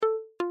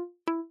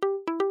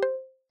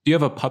Do you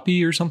have a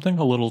puppy or something?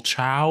 A little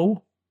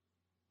chow?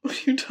 What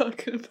are you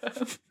talking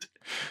about?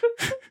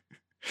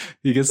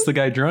 He gets the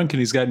guy drunk and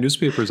he's got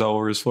newspapers all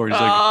over his floor. He's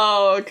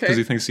okay. Because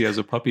he thinks he has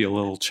a puppy, a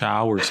little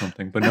chow or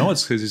something. But no,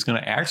 it's because he's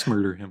going to axe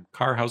murder him.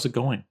 Car, how's it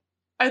going?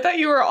 I thought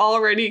you were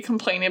already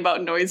complaining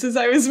about noises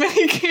I was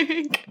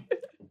making.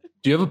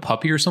 Do you have a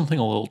puppy or something?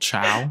 A little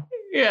chow?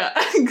 Yeah,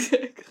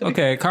 exactly.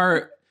 Okay,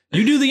 Car,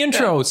 you do the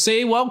intro. Yeah.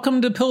 Say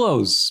welcome to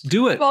Pillows.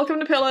 Do it.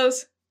 Welcome to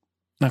Pillows.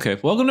 Okay,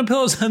 welcome to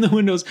Pillows on the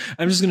Windows.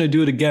 I'm just going to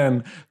do it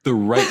again the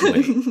right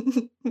way.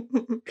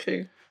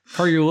 Okay.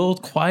 Car, you're a little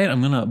quiet.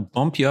 I'm going to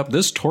bump you up.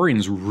 This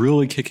taurine's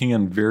really kicking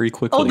in very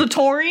quickly. Oh, the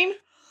taurine?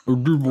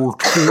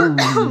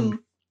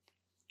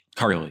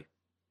 Carly.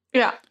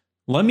 Yeah.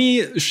 Let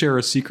me share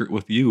a secret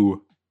with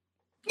you.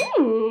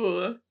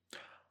 Ooh.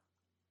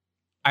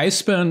 I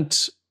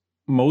spent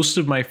most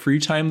of my free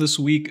time this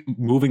week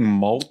moving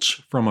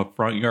mulch from a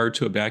front yard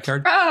to a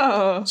backyard.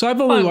 Oh. So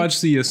I've only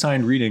watched the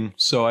assigned reading.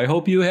 So I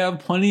hope you have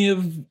plenty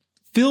of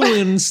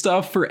fill-in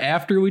stuff for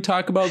after we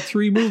talk about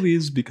 3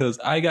 movies, because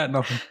I got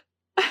nothing.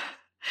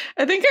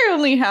 I think I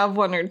only have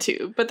 1 or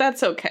 2, but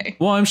that's okay.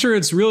 Well, I'm sure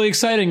it's really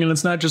exciting, and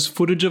it's not just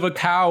footage of a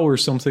cow or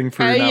something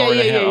for an hour and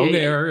a half.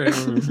 Okay, all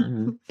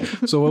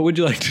right. So what would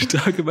you like to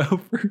talk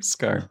about first,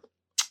 Car?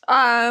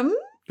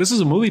 This is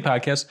a movie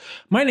podcast.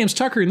 My name's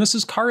Tucker, and this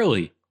is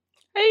Carly.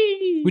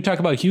 Hey. We talk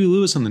about Huey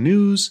Lewis in the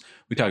news.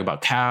 We talk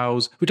about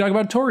cows. We talk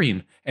about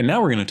taurine. And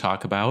now we're going to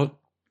talk about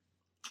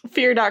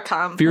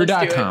Fear.com.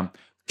 Fear.com.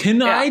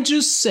 Can I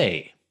just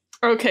say...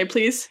 Okay,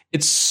 please.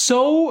 It's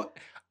so...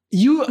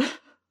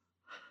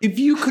 If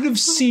you could have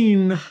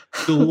seen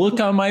the look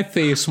on my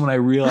face when I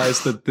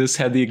realized that this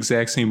had the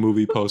exact same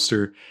movie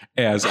poster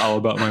as All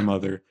About My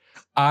Mother,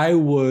 I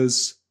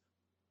was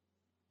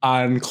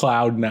on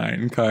cloud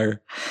 9,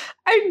 Car.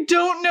 I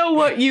don't know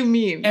what you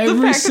mean. Every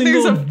the fact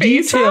single that there's a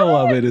face detail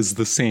of it is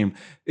the same.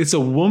 It's a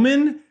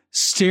woman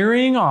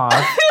staring off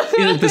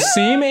at the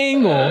same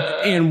angle,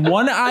 and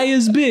one eye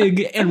is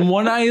big and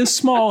one eye is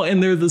small,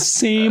 and they're the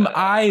same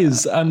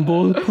eyes on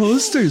both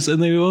posters,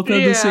 and they both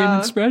have the same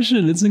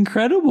expression. It's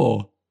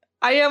incredible.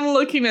 I am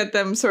looking at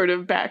them sort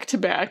of back to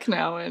back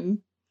now, and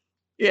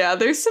yeah,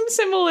 there's some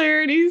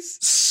similarities.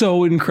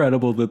 So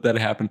incredible that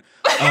happened.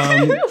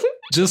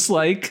 Just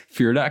like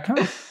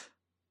Fear.com.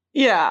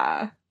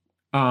 Yeah.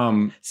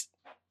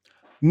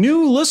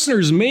 New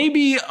listeners may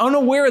be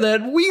unaware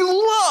that we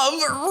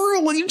love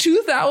early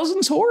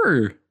 2000s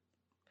horror.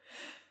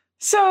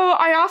 So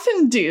I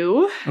often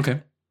do.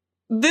 Okay.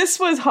 This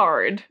was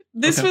hard.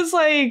 This was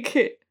like,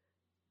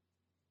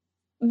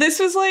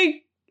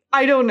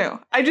 I don't know.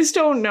 I just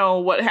don't know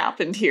what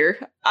happened here.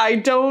 I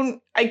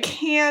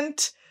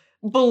can't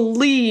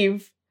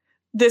believe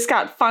this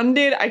got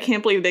funded. I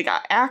can't believe they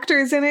got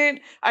actors in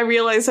it. I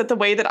realized that the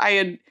way that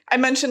I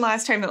mentioned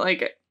last time that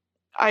like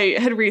I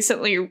had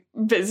recently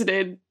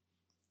visited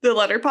the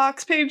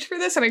Letterboxd page for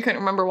this and I couldn't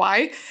remember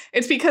why.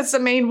 It's because the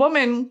main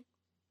woman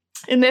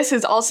in this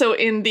is also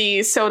in the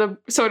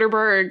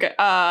Soderbergh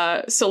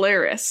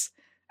Solaris.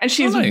 And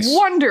she's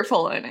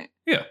wonderful in it.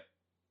 Yeah.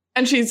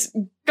 And she's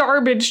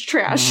garbage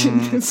trash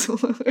in this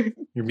one.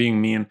 You're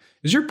being mean.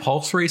 Is your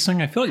pulse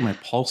racing? I feel like my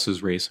pulse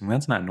is racing.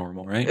 That's not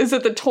normal, right? Is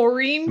it the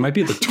taurine? It might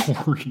be the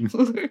taurine.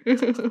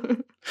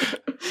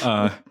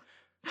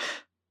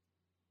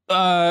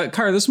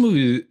 Car, this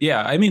movie,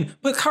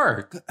 but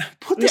Car,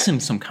 put this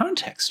in some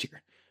context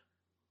here.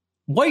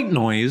 White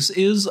Noise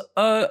is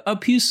a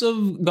piece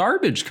of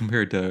garbage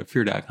compared to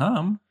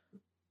Fear.com.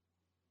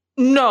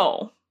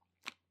 No.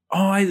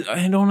 Oh,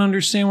 I don't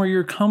understand where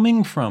you're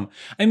coming from.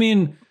 I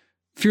mean,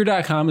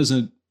 Fear.com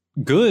isn't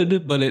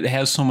good, but it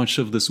has so much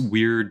of this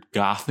weird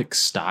gothic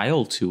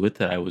style to it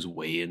that I was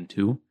way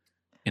into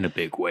in a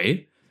big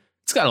way.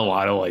 It's got a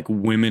lot of like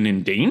women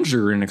in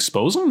danger and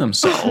exposing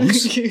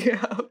themselves.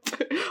 Yeah.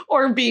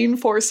 Or being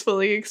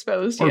forcefully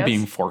exposed. Or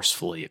being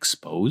forcefully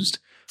exposed.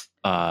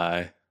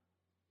 I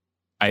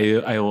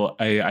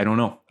don't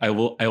know. I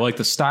like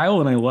the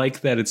style, and I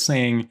like that it's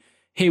saying,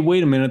 hey,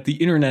 wait a minute, the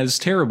internet is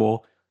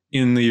terrible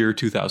in the year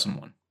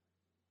 2001.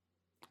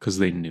 Because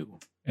they knew.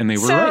 And they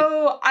were right.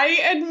 So I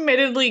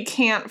admittedly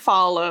can't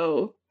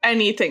follow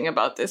anything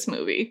about this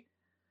movie.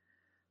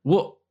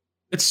 Well,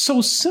 it's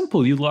so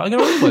simple. You log on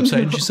the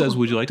website and she says,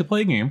 would you like to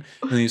play a game?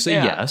 And then you say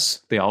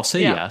yes. They all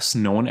say yes.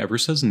 No one ever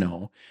says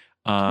no.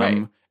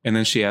 And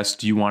then she asks,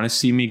 do you want to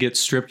see me get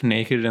stripped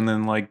naked and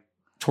then like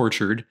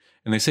tortured?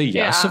 And they say,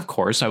 yes, of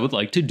course, I would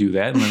like to do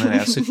that. And then it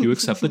asks if you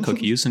accept the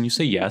cookies, and you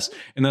say yes.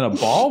 And then a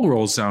ball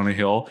rolls down a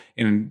hill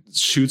and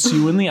shoots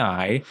you in the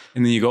eye.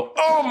 And then you go,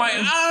 oh, my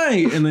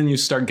eye. And then you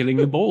start getting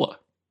Ebola.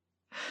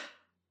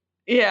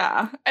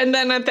 Yeah. And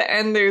then at the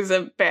end, there's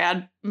a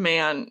bad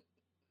man.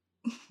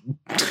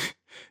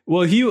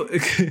 Well,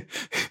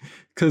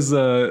 because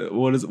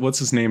what's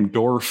his name?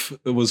 Dorf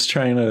was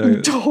trying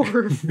to...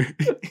 Dorf.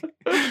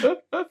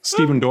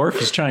 Stephen Dorff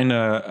is trying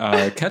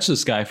to catch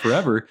this guy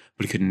forever,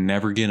 but he could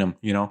never get him,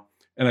 you know?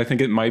 And I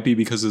think it might be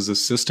because his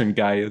assistant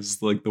guy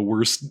is like the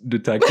worst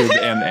detective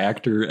and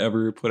actor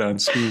ever put on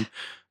screen.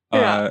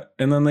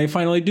 And then they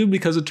finally do,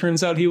 because it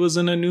turns out he was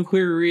in a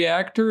nuclear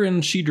reactor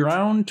and she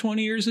drowned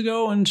 20 years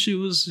ago and she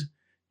was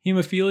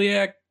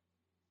hemophiliac.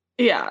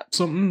 Yeah.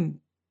 Something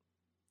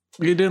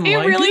you didn't it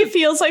like. It really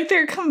feels like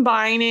they're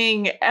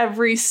combining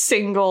every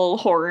single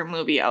horror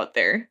movie out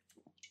there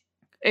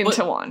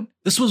into one.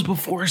 This was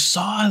before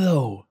Saw,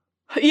 though.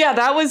 Yeah,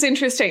 that was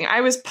interesting.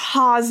 I was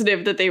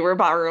positive that they were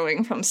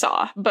borrowing from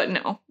Saw, but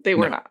no, they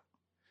were not.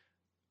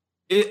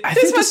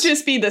 This must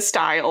just be the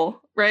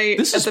style, right?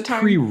 This is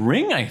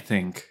pre-Ring, I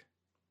think.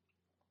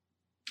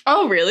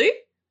 Oh, really?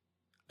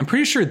 I'm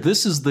pretty sure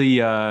this is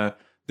the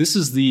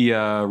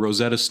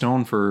Rosetta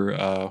Stone for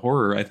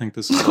horror. I think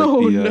this is like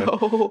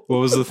what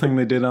was the thing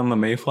they did on the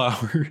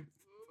Mayflower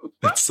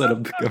that set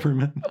up the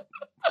government?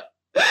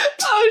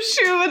 Oh,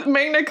 shoot,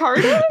 Magna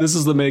Carta? This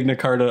is the Magna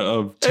Carta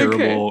of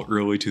terrible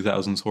early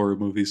 2000s horror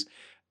movies.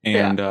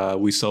 And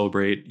we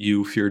celebrate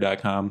you,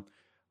 fear.com.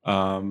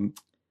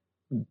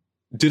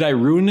 Did I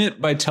ruin it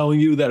by telling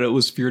you that it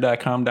was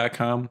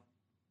fear.com.com?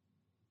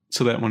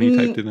 So that when he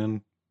typed it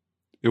in,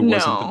 it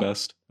wasn't the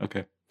best?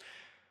 Okay.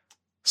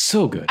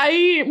 So good.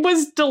 I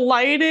was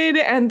delighted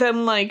and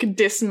then like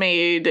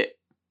dismayed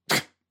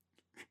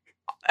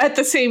at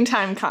the same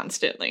time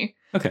constantly.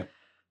 Okay.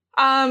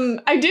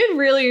 I did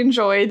really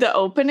enjoy the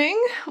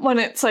opening when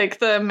it's like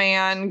the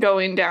man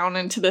going down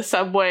into the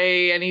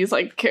subway and he's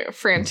like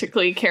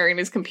frantically carrying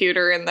his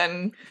computer, and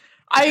then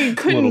I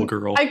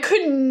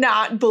could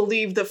not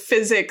believe the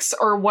physics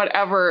or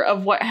whatever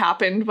of what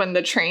happened when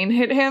the train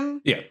hit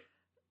him. Yeah.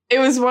 It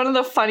was one of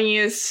the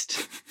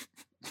funniest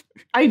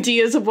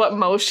ideas of what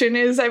motion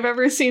is I've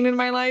ever seen in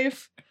my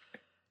life.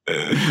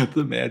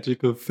 The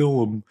magic of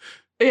film.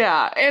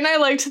 Yeah, and I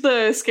liked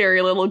the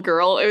scary little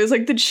girl. It was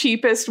like the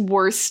cheapest,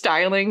 worst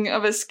styling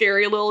of a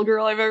scary little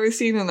girl I've ever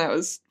seen, and that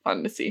was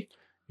fun to see.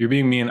 You're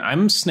being mean.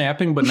 I'm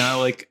snapping, but not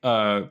like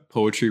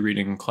poetry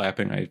reading and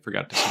clapping. I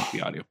forgot to sync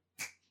the audio.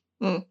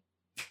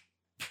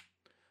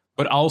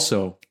 But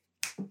also...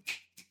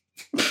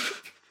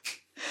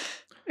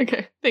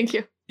 Okay, thank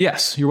you.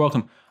 Yes, you're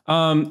welcome.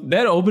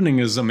 That opening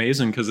is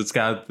amazing because it's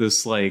got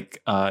this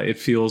like it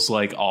feels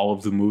like all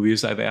of the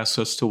movies I've asked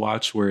us to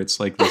watch, where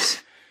it's like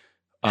this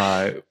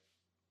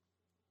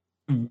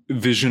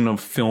vision of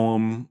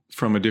film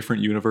from a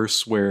different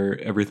universe where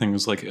everything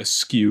is like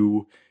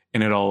askew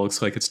and it all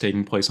looks like it's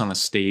taking place on a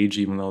stage,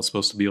 even though it's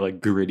supposed to be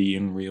like gritty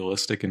and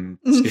realistic and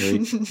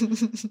scary.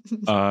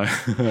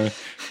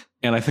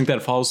 And I think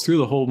that follows through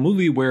the whole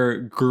movie, where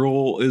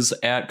girl is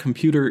at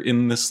computer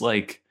in this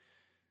like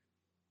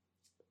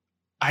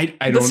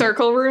the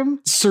circle room.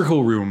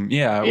 Circle room,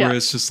 yeah, where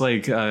it's just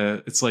like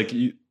it's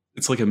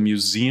like a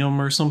museum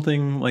or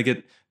something. Like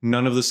it,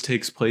 none of this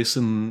takes place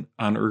on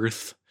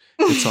Earth.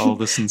 It's all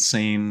this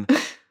insane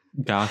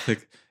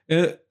gothic.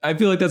 I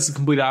feel like that's the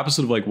complete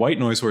opposite of like White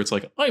Noise, where it's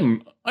like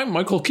I'm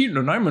Michael Keaton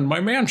and I'm in my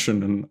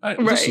mansion and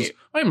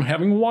I'm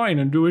having wine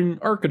and doing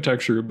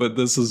architecture. But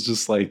this is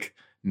just like,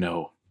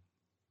 no,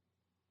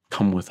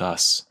 come with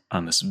us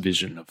on this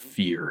vision of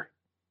fear.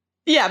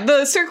 Yeah,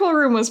 the circle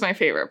room was my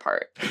favorite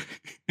part.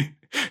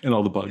 And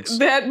all the bugs.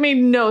 That made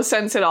no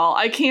sense at all.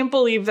 I can't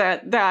believe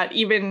that I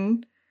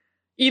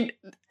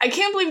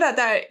can't believe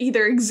that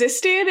either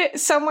existed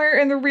somewhere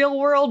in the real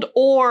world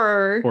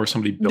or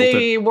somebody built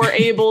they were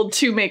able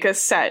to make a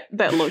set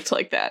that looked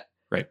like that.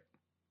 Right.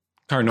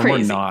 Car, no more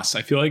NOS.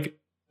 I feel like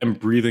I'm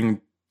breathing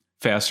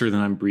faster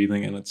than I'm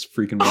breathing, and it's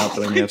freaking me out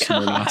that I have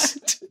some more NOS.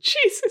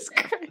 Jesus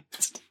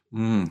Christ.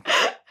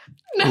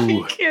 No,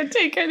 you can't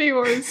take any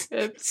more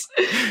sips.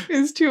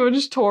 It's too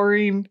much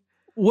taurine.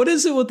 What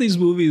is it with these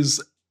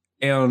movies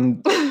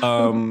and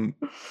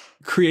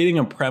creating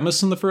a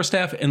premise in the first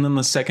half, and then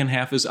the second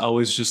half is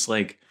always just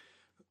like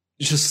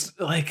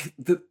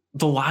the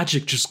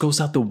logic just goes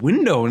out the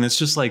window, and it's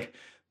just like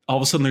all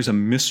of a sudden there's a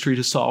mystery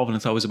to solve, and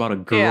it's always about a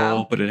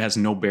girl, but it has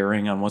no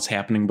bearing on what's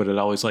happening, but it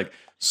always like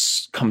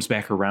comes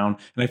back around.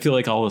 And I feel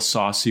like all the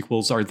Saw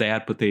sequels are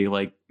that, but they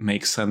like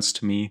make sense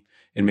to me.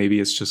 And maybe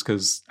it's just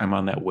because I'm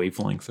on that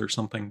wavelength or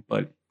something,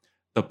 but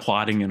the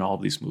plotting in all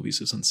these movies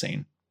is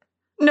insane.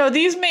 No,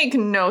 these make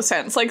no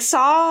sense. Like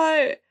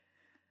Saw,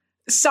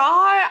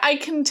 I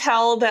can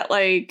tell that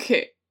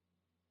like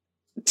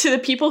to the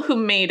people who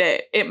made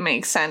it, it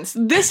makes sense.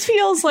 This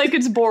feels like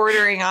it's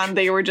bordering on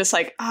they were just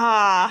like,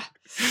 gotta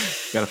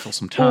fill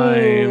some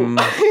time.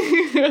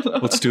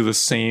 Let's do the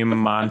same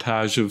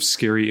montage of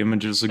scary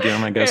images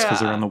again, I guess,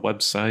 because they're on the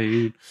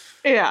website.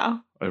 Yeah.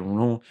 I don't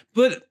know.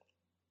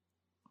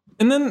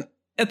 And then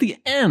at the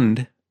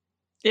end,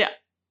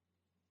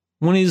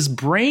 when his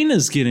brain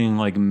is getting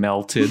like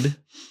melted,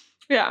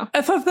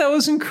 I thought that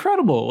was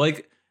incredible.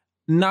 Like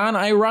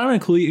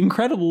non-ironically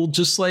incredible,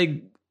 just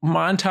like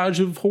montage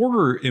of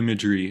horror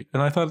imagery.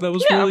 And I thought that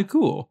was really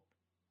cool.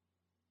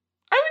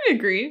 I would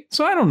agree.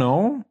 So I don't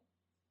know.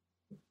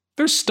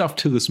 There's stuff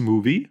to this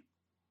movie.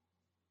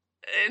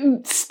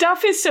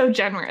 Stuff is so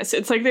generous.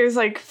 It's like there's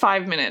like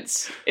 5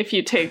 minutes if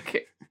you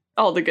take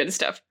all the good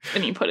stuff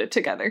when you put it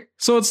together.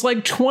 So it's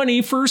like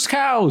 20 first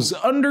cows.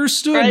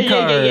 Understood,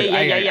 Car.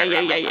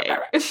 Yeah.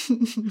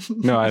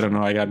 No, I don't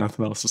know. I got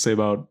nothing else to say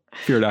about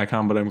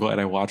Fear.com, but I'm glad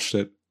I watched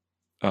it.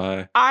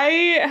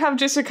 I have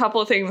just a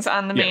couple of things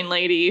on the main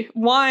lady.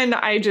 One,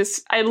 I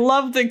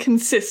love the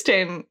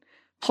consistent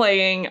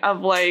playing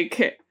of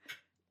like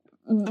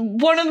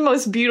one of the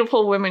most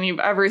beautiful women you've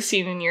ever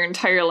seen in your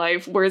entire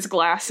life wears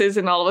glasses,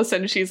 and all of a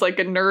sudden she's like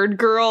a nerd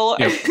girl.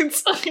 Yep.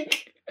 It's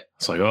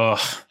like, oh,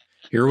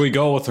 here we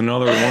go with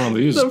another one of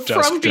these the desk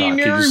frumpy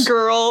jockeys. nerd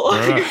girl.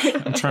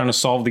 I'm trying to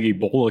solve the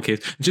Ebola case.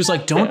 And she's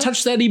like, don't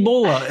touch that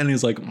Ebola. And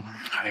he's like,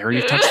 I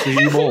already touched the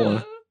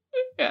Ebola.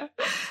 Yeah.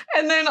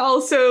 And then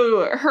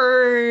also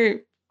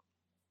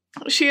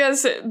she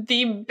has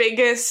the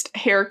biggest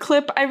hair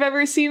clip I've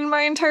ever seen in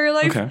my entire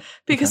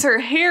life, because her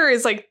hair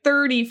is like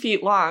 30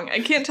 feet long. I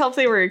can't tell if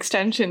they were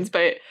extensions,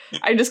 but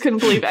I just couldn't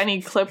believe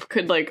any clip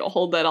could like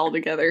hold that all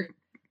together.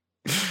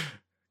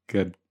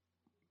 Good.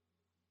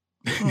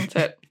 That's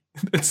it.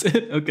 That's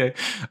it. Okay.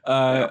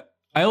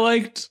 I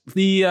liked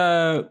the,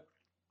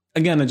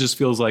 again, it just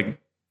feels like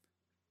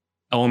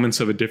elements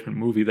of a different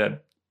movie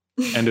that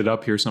ended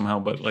up here somehow,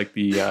 but like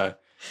the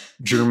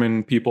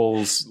German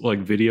people's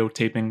like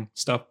videotaping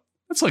stuff.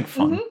 That's like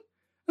fun. Mm-hmm.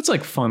 That's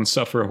like fun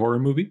stuff for a horror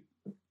movie.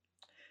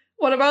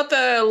 What about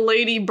the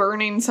lady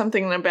burning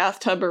something in a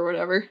bathtub or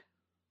whatever?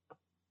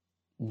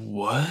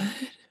 What?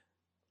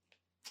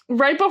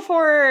 Right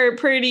before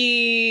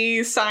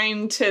Pretty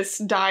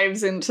Scientist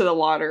dives into the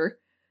water,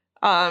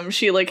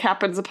 she like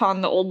happens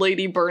upon the old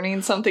lady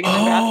burning something in the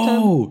bathtub.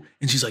 Oh,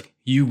 and she's like,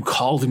 "You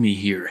called me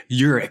here.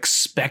 You're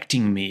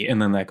expecting me," and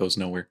then that goes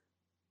nowhere.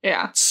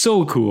 Yeah,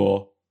 so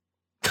cool.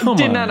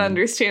 Did not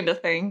understand a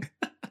thing.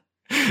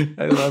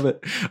 I love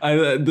it.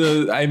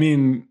 I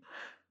mean,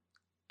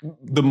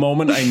 the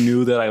moment I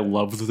knew that I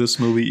loved this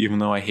movie, even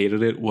though I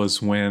hated it, was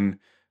when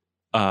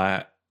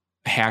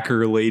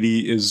hacker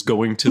lady is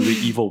going to the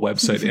evil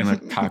website and a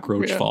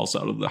cockroach falls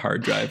out of the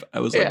hard drive. I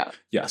was like,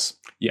 yes.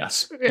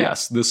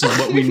 This is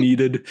what we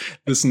needed.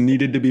 This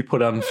needed to be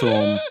put on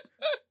film.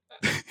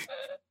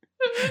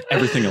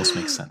 Everything else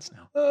makes sense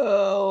now.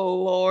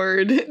 Oh,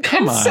 Lord.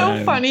 It's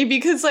so funny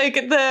because like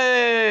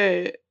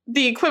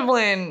the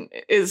equivalent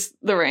is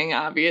The Ring,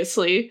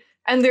 obviously.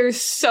 And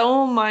there's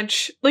so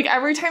much, like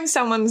every time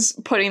someone's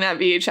putting that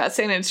VHS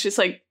in, it's just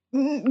like,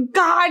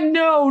 God,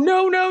 no.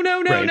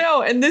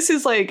 No. And this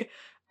is like,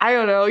 I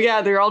don't know.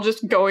 Yeah, they're all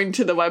just going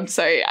to the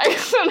website.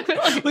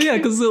 Well, yeah,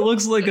 because it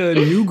looks like a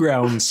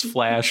Newgrounds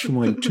flash from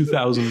like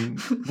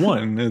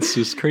 2001. It's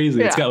just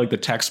crazy. Yeah. It's got like the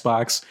text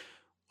box.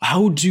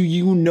 How do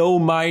you know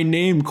my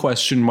name? ?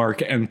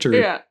 Enter.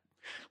 Yeah.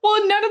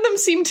 Well, none of them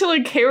seem to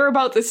like care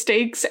about the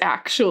stakes,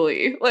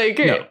 actually. Like,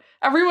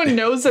 everyone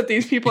knows that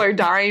these people are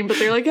dying, but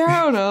they're like,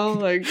 I don't know.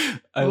 Like,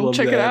 we'll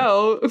check it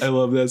out. I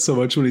love that so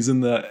much when he's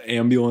in the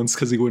ambulance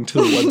because he went to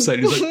the website.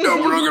 And he's like, no,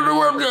 look at the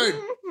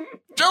website.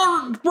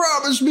 Don't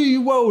promise me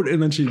you won't.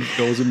 And then she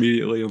goes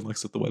immediately and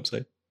looks at the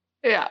website.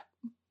 Yeah.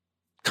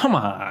 Come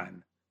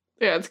on.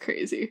 Yeah, it's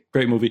crazy.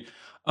 Great movie.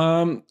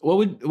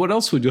 What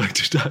else would you like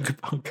to talk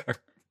about, Car?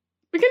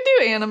 We can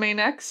do anime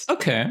next.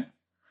 Okay.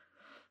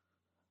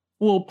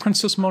 Well,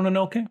 Princess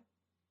Mononoke?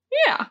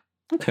 Yeah.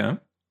 Okay.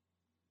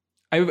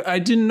 I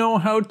didn't know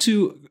how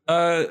to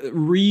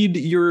read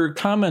your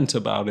comment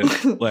about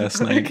it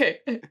last night. Okay.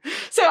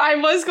 So I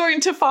was going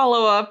to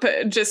follow up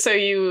just so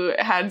you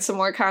had some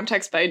more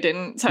context, but I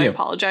didn't, so I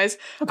apologize.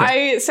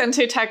 Okay. I sent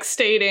a text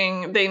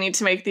stating they need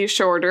to make these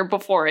shorter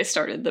before I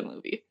started the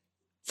movie.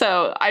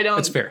 So I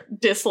don't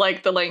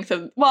dislike the length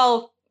of,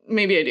 well,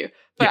 maybe I do.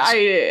 But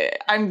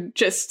I'm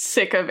just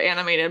sick of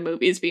animated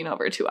movies being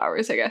over 2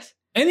 hours, I guess.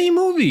 Any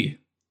movie.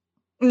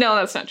 No,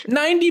 that's not true.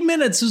 90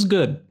 minutes is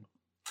good.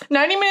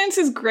 90 minutes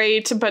is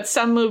great, but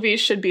some movies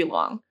should be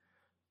long.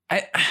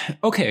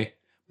 Okay,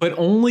 but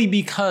only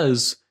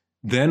because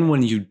then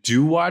when you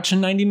do watch a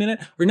 90-minute,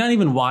 or not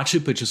even watch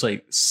it, but just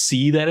like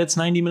see that it's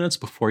 90 minutes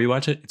before you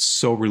watch it, it's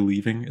so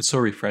relieving. It's so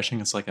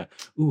refreshing. It's like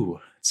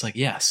it's like,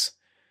 yes.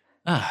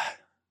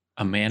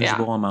 A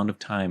manageable amount of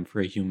time for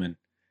a human.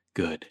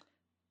 Good.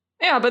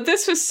 Yeah, but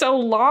this was so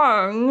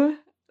long.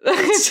 I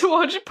had to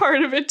watch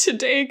part of it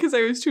today because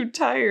I was too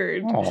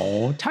tired.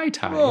 Oh, tie.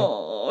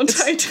 Oh,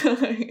 tie.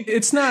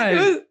 It's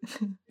not.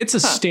 It's a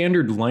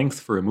standard length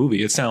for a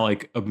movie. It's not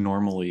like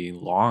abnormally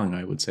long,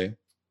 I would say.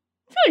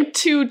 I feel like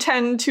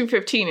 210,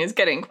 215 is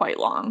getting quite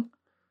long.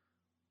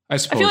 I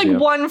suppose. I feel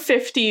like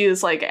 150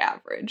 is like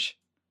average.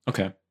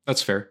 Okay,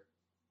 that's fair.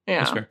 Yeah,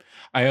 that's fair.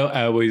 I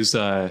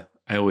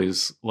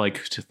always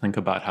like to think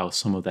about how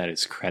some of that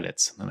is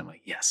credits. And then I'm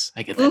like, yes,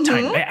 I get that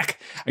time back.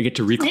 I get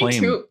to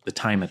reclaim the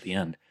time at the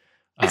end.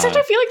 Except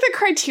I feel like the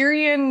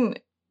Criterion,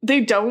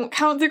 they don't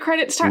count the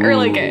credits time. Or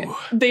like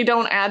they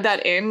don't add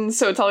that in.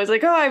 So it's always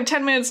like, I have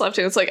 10 minutes left.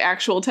 And it's like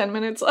actual 10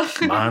 minutes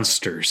left.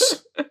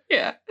 Monsters.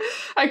 Yeah.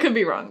 I could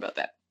be wrong about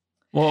that.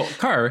 Well,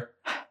 Car.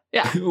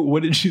 Yeah.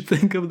 What did you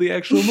think of the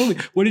actual movie?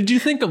 What did you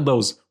think of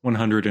those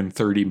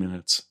 130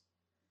 minutes?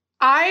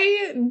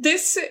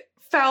 This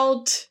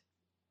felt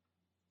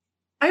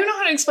I don't know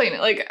how to explain it.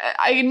 Like,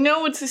 I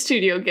know it's a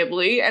Studio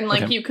Ghibli, and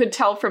like you could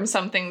tell from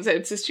some things that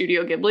it's a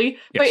Studio Ghibli,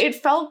 but it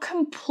felt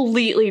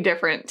completely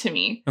different to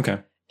me. Okay.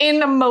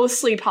 In a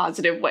mostly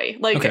positive way.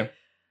 Like,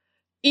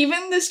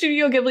 even the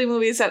Studio Ghibli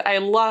movies that I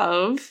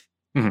love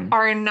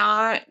are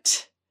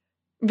not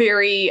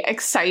very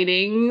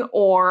exciting,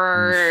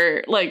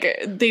 or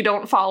like they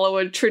don't follow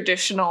a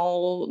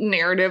traditional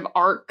narrative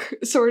arc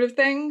sort of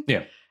thing.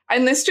 Yeah.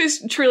 And this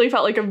just truly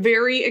felt like a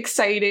very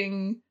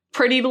exciting,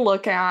 pretty to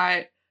look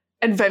at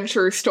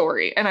adventure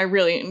story, and I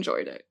really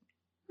enjoyed it.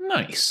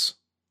 Nice.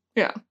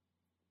 Yeah.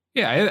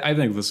 Yeah, I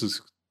think this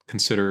is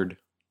considered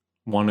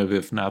one of,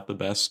 if not the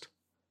best,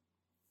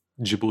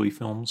 Ghibli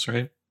films,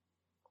 right?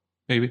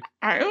 Maybe.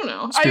 I don't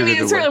know. Spirited I mean,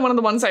 it's Away. certainly one of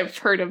the ones I've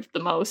heard of the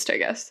most, I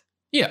guess.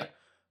 Yeah.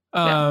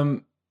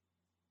 And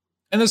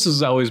this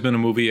has always been a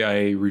movie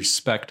I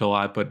respect a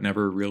lot, but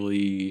never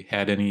really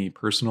had any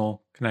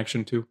personal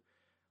connection to.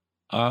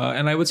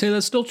 And I would say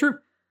that's still true.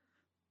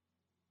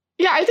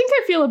 Yeah, I think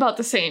I feel about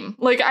the same.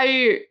 Like,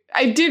 I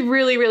did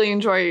really, really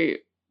enjoy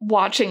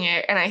watching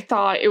it, and I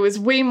thought it was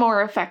way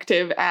more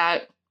effective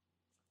at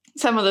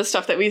some of the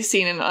stuff that we've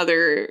seen in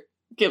other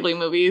Ghibli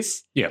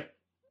movies. Yeah.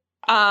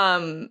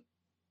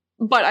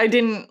 But I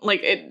didn't,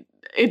 like, it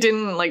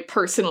didn't, like,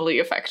 personally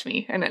affect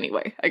me in any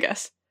way, I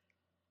guess.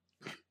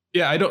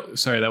 Yeah,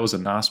 sorry, that was a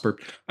nos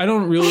burp. I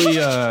don't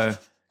really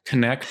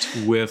connect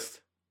with,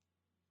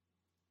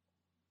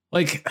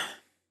 like,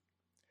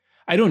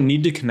 I don't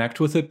need to connect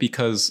with it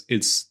because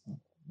it's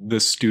the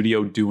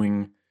studio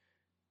doing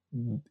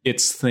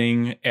its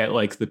thing at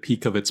like the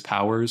peak of its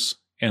powers.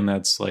 And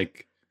that's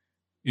like,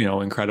 you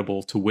know,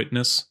 incredible to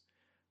witness.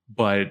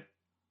 But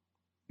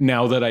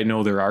now that I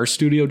know there are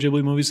Studio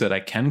Ghibli movies that I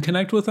can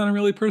connect with on a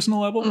really personal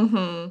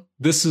level,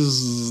 this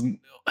is,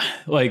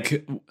 I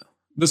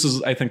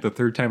think, the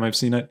third time I've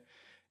seen it.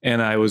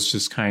 And I was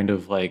just kind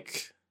of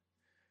like,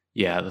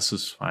 yeah, this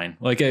is fine.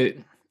 Like,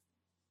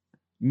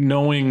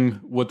 knowing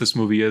what this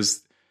movie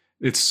is,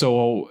 it's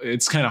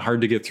kind of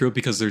hard to get through it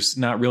because there's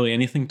not really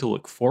anything to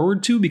look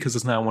forward to because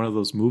it's not one of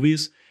those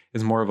movies.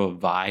 It's more of a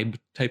vibe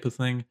type of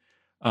thing.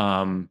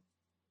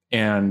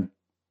 And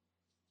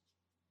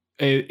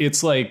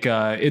it's like,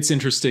 it's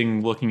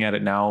interesting looking at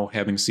it now,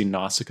 having seen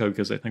Nausicaa,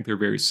 because I think they're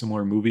very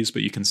similar movies,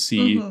 but you can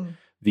see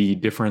the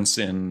difference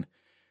in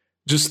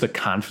just the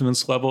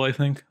confidence level, I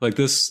think. Like,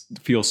 this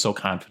feels so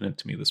confident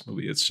to me, this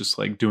movie. It's just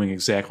like doing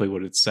exactly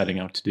what it's setting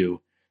out to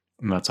do.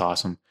 And that's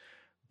awesome.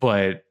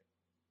 But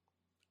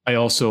I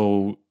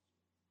also,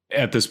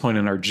 at this point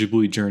in our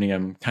Ghibli journey,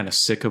 I'm kind of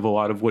sick of a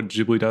lot of what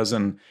Ghibli does.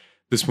 And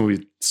this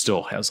movie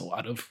still has a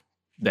lot of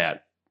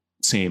that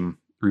same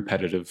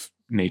repetitive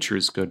nature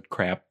is good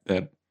crap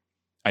that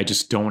I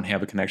just don't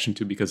have a connection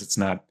to because it's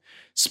not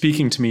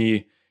speaking to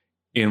me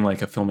in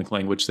like a filmic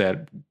language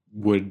that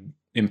would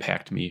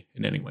impact me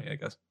in any way, I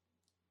guess.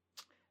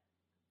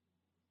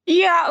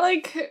 Yeah,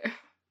 like,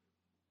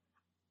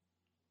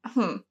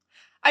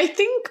 I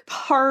think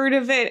part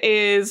of it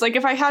is, like,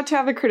 if I had to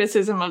have a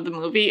criticism of the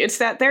movie, it's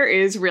that there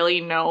is really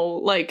no,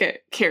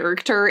 like,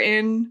 character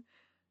in.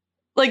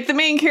 Like, the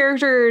main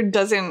character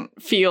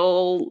doesn't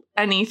feel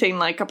anything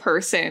like a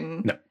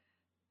person. No.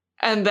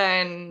 And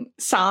then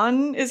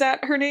San, is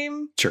that her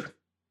name? Sure.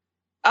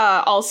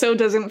 Also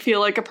doesn't feel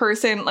like a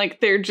person.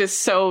 Like, they're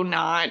just so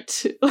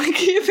not, like,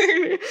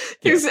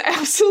 there's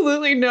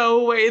absolutely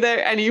no way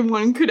that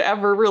anyone could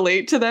ever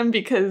relate to them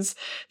because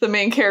the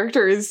main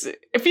character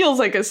it feels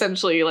like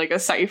essentially like a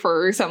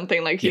cipher or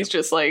something. Like, he's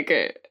just like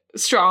a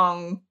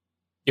strong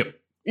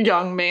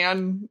young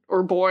man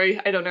or boy,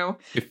 I don't know.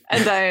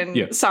 And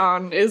then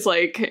San is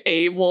like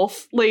a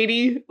wolf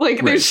lady.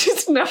 Like, there's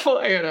just no,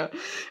 I don't know.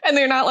 And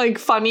they're not like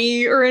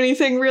funny or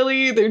anything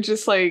really. They're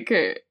just like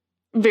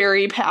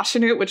very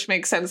passionate, which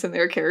makes sense in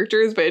their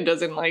characters, but it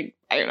doesn't, like,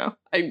 I don't know.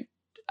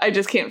 I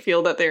just can't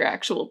feel that they're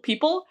actual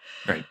people.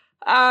 Right.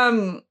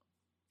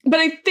 But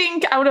I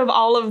think out of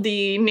all of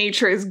the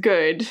nature is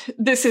good,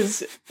 this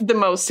is the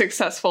most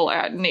successful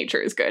at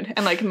nature is good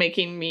and like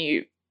making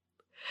me.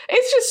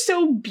 It's just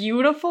so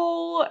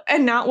beautiful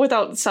and not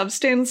without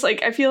substance.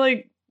 Like, I feel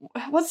like,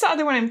 what's the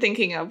other one I'm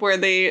thinking of where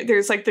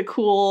there's like the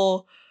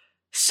cool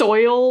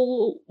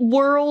soil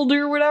world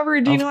or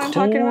whatever? Do you know what I'm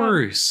talking about? Of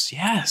course,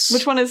 yes.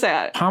 Which one is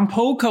that?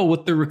 Pompoco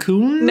with the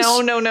raccoons? No.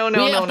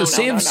 We have to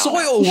save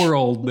soil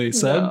world, they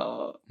said.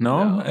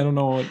 No? I don't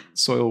know what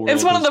soil world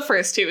It's one of the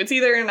first two. It's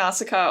either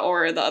Nausicaa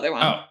or the other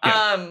one. Oh,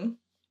 yeah.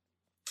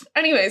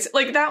 Anyways,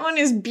 like, that one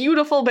is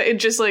beautiful, but it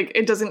just, like,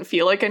 it doesn't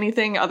feel like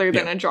anything other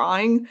than a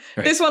drawing.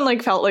 Right. This one,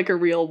 like, felt like a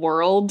real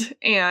world,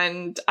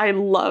 and I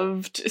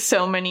loved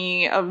so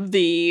many of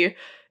the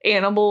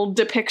animal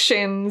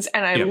depictions,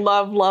 and I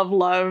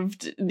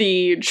loved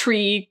the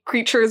tree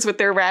creatures with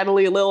their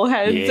rattly little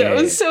heads. It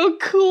was so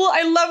cool.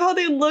 I love how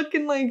they look,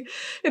 and, like,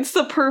 it's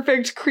the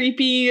perfect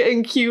creepy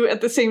and cute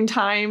at the same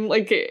time.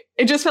 Like,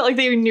 it just felt like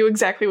they knew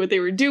exactly what they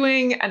were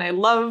doing, and I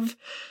love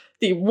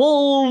the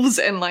wolves,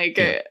 and like,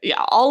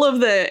 all of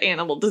the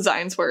animal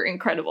designs were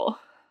incredible.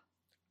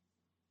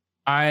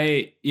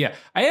 I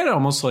had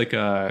almost like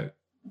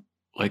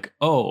like,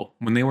 oh,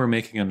 when they were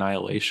making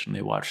Annihilation,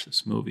 they watched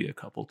this movie a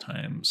couple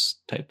times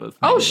type of thing.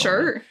 Oh,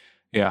 sure.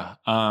 Yeah.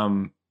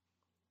 What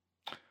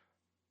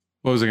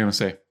was I going to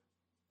say?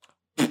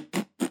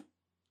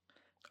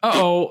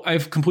 Uh-oh,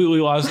 I've completely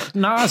lost.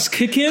 Nos,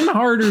 kick in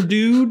harder,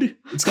 dude.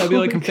 It's got to be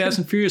like in Fast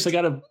and Furious. I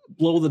got to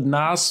blow the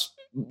Nos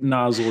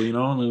nozzle, you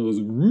know? And it was...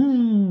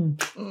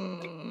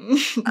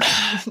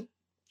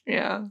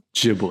 Yeah.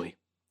 Ghibli.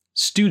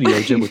 Studio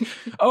Ghibli.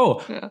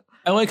 Oh, yeah.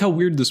 I like how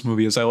weird this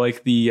movie is. I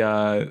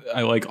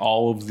like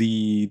all of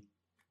the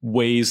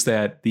ways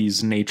that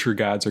these nature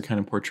gods are kind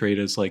of portrayed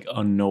as like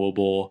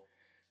unknowable,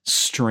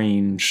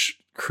 strange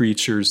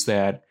creatures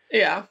that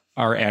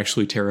are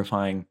actually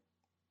terrifying.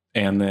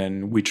 And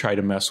then we try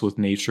to mess with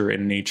nature,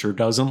 and nature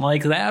doesn't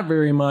like that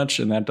very much.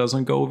 And that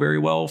doesn't go very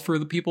well for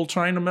the people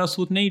trying to mess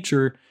with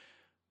nature.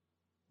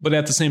 But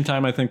at the same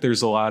time, I think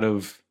there's a lot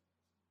of,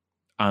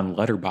 on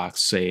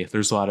Letterboxd,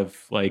 there's a lot of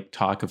like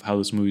talk of how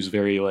this movie is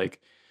very like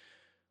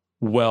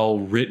well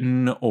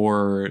written,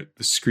 or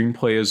the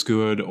screenplay is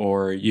good,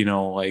 or, you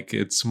know, like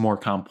it's more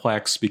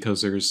complex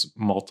because there's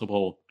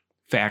multiple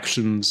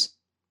factions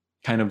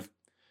kind of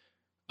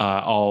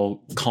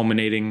all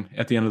culminating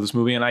at the end of this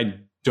movie. And I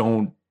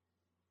don't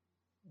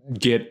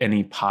get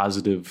any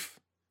positive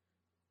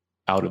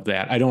out of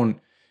that. I don't,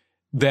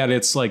 that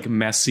it's like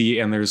messy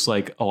and there's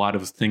like a lot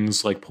of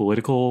things like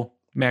political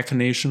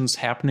machinations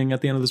happening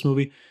at the end of this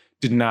movie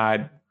did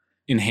not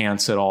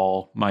enhance at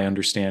all my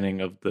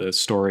understanding of the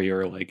story,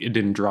 or like it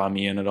didn't draw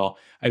me in at all.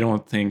 I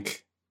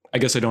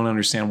guess I don't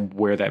understand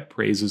where that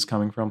praise is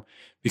coming from,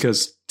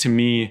 because to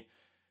me,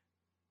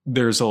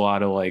 there's a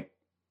lot of like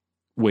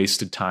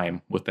wasted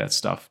time with that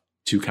stuff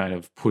to kind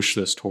of push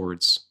this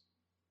towards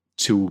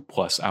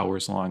 2+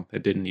 hours long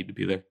that didn't need to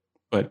be there.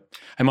 But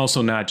I'm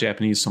also not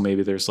Japanese, so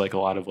maybe there's like a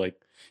lot of like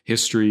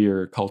history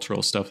or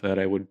cultural stuff that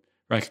I would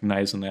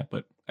recognize in that,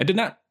 but I did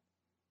not.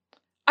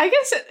 I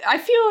guess I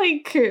feel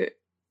like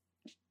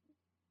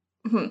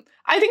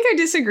I think I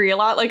disagree a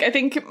lot. Like, I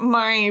think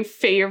my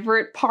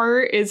favorite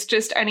part is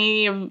just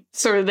any of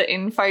sort of the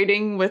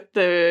infighting with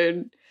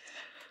the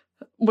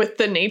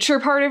nature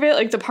part of it.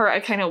 Like, the part I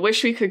kind of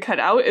wish we could cut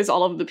out is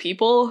all of the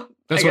people.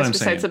 That's I guess what I'm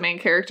besides saying. the main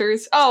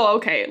characters. Oh,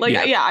 okay. Like,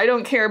 yeah, I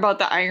don't care about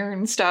the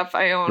iron stuff.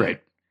 I don't.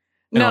 Right.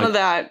 None like, of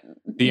that.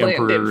 The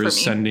Emperor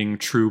is sending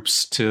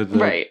troops to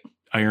the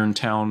Iron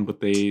Town,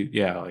 but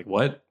like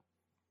what?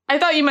 I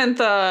thought you meant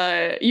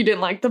you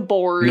didn't like the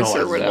boars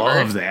or whatever.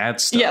 I love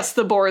that stuff. Yes,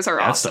 the boars are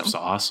awesome. That stuff's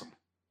awesome.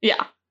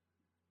 Yeah.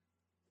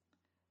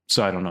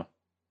 So I don't know.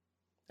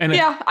 And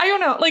I don't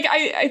know. Like,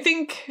 I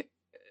think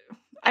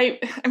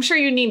I'm sure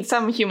you need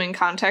some human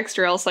context,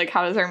 or else like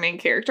how does our main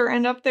character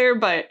end up there?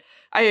 But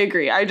I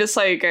agree. I just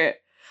like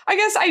I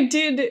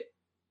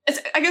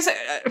guess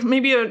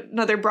maybe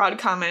another broad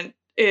comment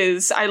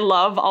is I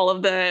love all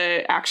of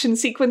the action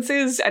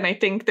sequences, and I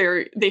think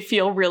they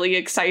feel really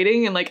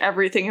exciting, and like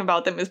everything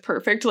about them is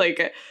perfect.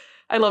 Like,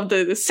 I love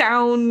the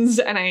sounds,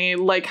 and I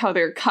like how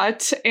they're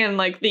cut, and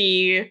like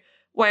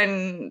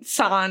when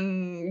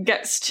San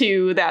gets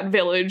to that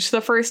village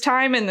the first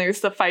time, and there's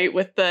the fight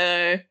with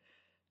the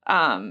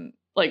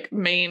like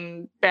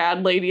main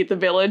bad lady at the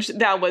village,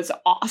 that was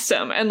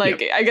awesome. And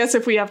like, I guess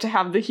if we have to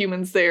have the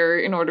humans there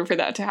in order for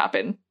that to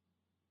happen,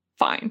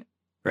 fine.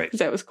 Right. Because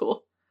that was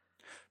cool.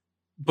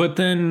 But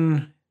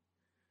then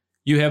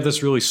you have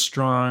this really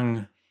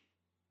strong,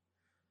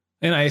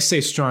 and I say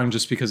strong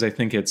just because I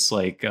think it's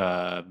like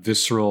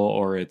visceral,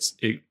 or it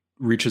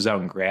reaches out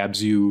and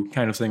grabs you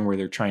kind of thing, where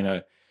they're trying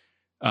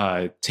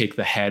to take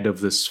the head of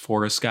this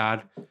forest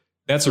god.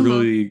 That's a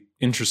really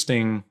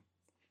interesting,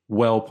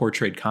 well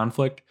portrayed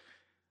conflict.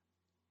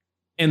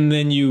 And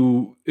then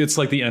it's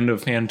like the end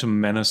of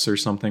Phantom Menace or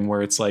something,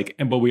 where it's like,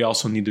 but we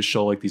also need to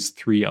show like these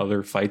 3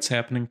 other fights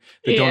happening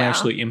that don't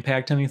actually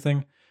impact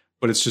anything,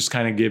 but it's just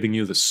kind of giving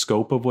you the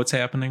scope of what's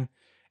happening.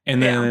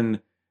 And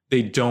then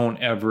they don't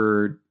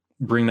ever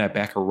bring that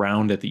back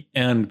around at the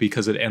end,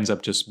 because it ends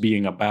up just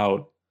being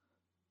about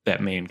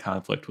that main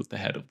conflict with the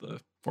head of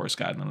the forest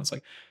god. And then it's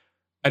like,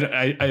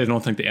 I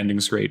don't think the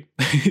ending's great,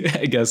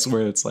 I guess,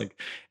 where it's like,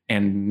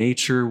 and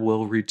nature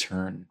will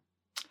return.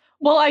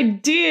 Well, I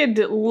did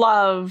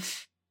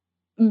love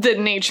the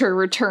nature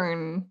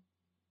return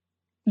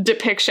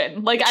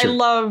depiction. Like, sure. I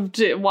loved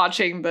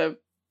watching the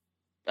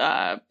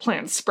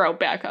plants sprout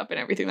back up and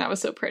everything. That was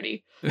so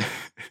pretty.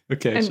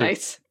 Okay. And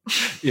nice.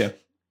 Yeah.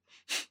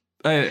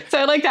 So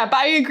I like that. But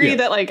I agree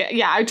that, like,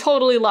 I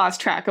totally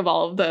lost track of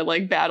all of the,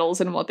 like,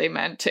 battles and what they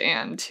meant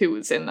and who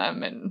was in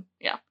them. And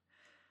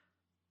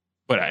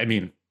But I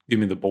mean, give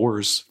me the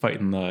boars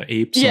fighting the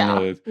apes.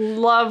 Yeah,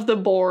 love the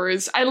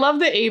boars. I love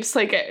the apes,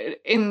 like,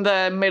 in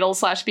the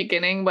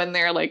middle/beginning when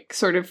they're, like,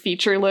 sort of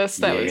featureless.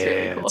 That was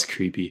really cool. That's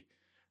creepy.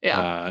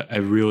 Yeah. I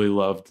really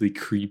loved the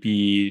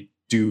creepy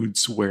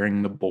dudes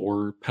wearing the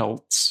boar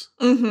pelts,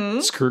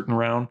 skirting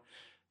around.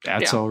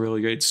 That's all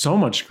really great. So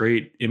much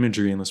great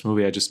imagery in this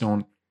movie.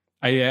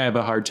 I have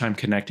a hard time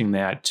connecting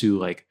that to,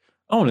 like,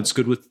 oh, and it's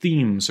good with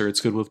themes, or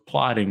it's good with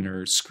plotting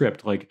or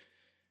script. Like,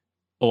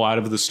 a lot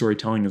of the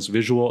storytelling is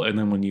visual, and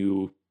then when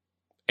you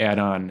add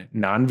on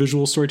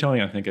non-visual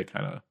storytelling, I think it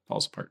kind of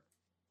falls apart.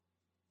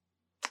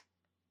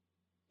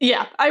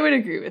 Yeah, I would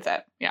agree with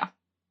that. Yeah.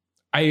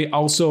 I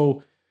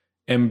also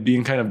am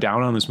being kind of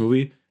down on this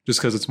movie just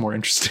because it's more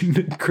interesting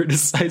to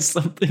criticize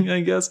something,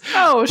 I guess.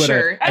 Oh, but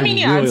sure. I mean,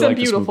 yeah, really it's a like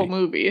this beautiful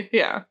movie.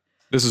 Yeah.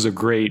 This is a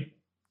great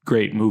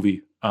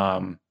movie.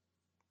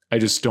 I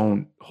just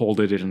don't hold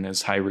it in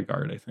as high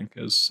regard, I think,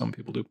 as some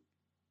people do.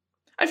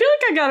 I feel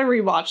like I gotta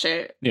rewatch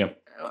it. Yeah.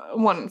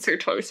 Once or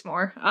twice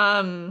more.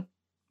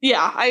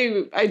 Yeah,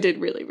 I did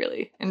really,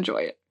 really enjoy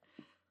it.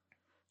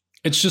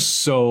 It's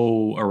just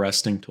so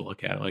arresting to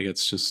look at. Like,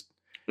 it's just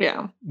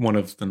one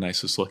of the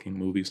nicest looking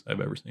movies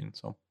I've ever seen.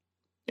 So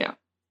yeah.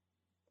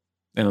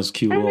 And those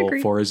cute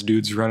little forest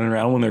dudes running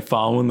around when they're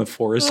following the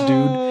forest dude,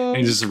 and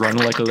he's just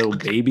running like a little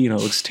baby, and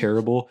it looks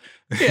terrible.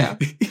 Yeah.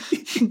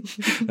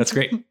 That's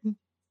great.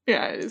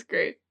 Yeah, it is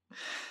great.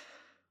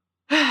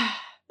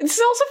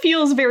 This also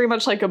feels very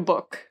much like a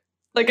book.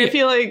 Like, I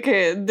feel like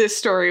this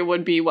story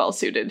would be well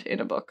suited in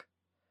a book.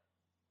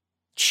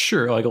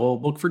 Sure, like a little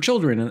book for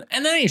children.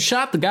 And then he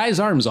shot the guy's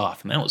arms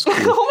off, and that was cool.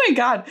 Oh my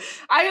God.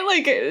 I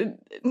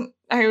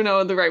don't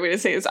know the right way to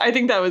say this. I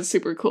think that was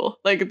super cool.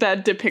 Like,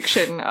 that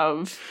depiction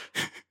of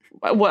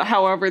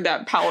however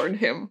that powered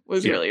him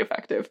was really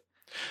effective.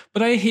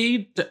 But I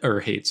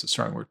hate's a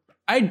strong word.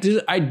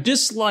 I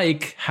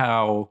dislike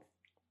how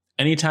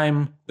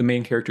anytime the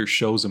main character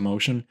shows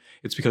emotion,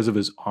 it's because of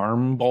his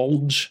arm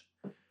bulge.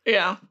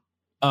 Yeah.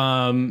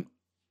 I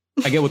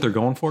get what they're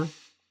going for.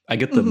 I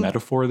get the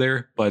metaphor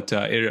there, but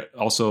it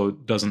also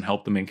doesn't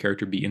help the main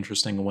character be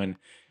interesting when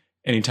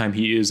anytime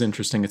he is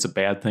interesting, it's a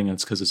bad thing. And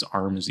it's because his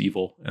arm is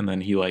evil. And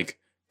then he like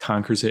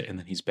conquers it. And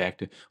then he's back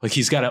to like,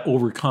 he's got to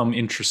overcome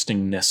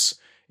interestingness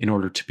in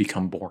order to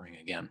become boring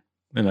again.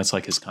 And that's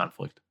like his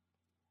conflict.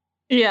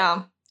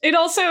 Yeah. It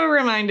also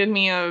reminded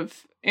me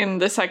of in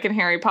the second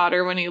Harry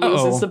Potter when he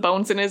loses the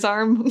bones in his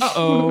arm.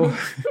 Uh-oh.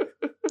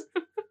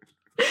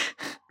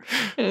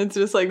 And it's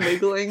just like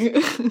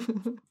wiggling.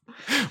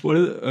 What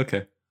is it?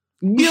 Okay.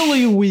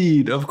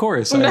 Gillyweed, of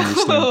course. I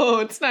understand. No,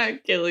 it's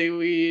not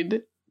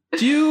gillyweed.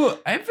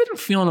 I've been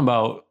feeling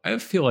I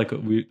feel like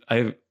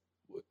I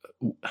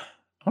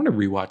want to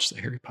rewatch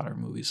the Harry Potter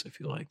movies, I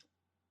feel like.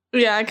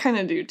 Yeah, I kind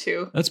of do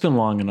too. That's been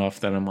long enough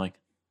that I'm like,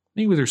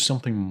 maybe there's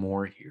something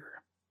more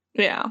here.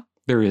 Yeah.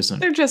 There isn't.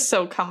 They're just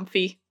so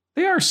comfy.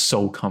 They are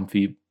so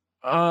comfy.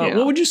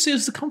 What would you say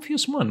is the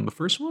comfiest one? The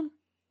first one?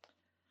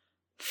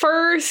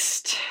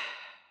 First.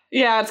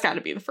 Yeah, it's got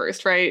to be the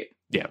first, right?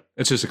 Yeah,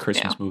 it's just a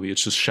Christmas movie.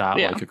 It's just shot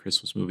like a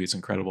Christmas movie. It's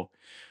incredible.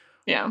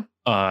 Yeah.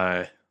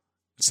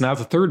 It's not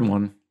the third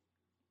one.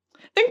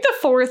 I think the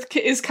fourth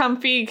is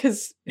comfy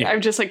because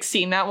I've just like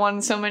seen that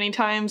one so many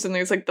times, and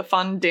there's like the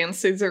fun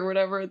dances or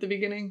whatever at the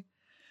beginning.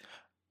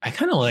 I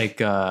kind of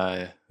like,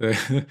 I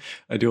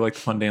do like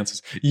the fun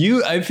dances.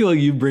 I feel like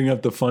you bring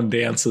up the fun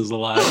dances a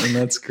lot, and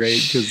that's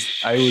great because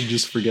I would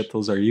just forget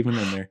those are even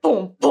in there.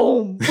 Boom,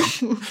 boom.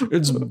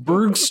 It's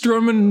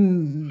Bergstrom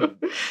and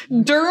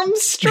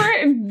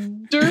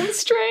Durmstrang,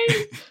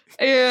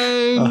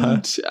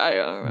 and I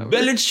don't remember.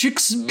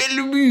 Bellatrix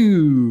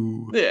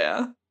Bellevue.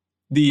 Yeah.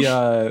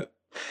 The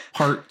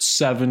part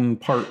 7,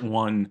 part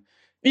 1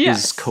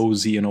 is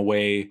cozy in a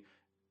way,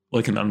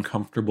 like an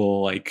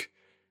uncomfortable, like,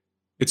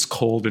 it's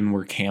cold and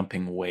we're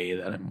camping way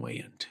that I'm way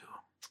into.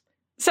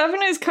 7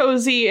 is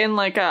cozy in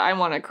like a I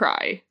want to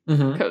cry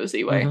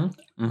cozy way.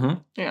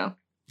 Yeah.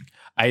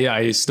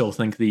 I still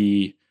think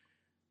the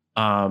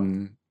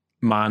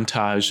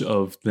montage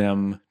of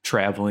them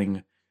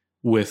traveling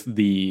with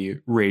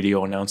the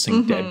radio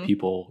announcing dead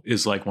people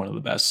is like one of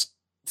the best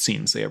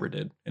scenes they ever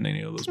did in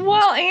any of those movies.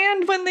 Well,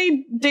 and when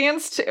they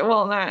danced,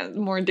 well, not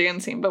more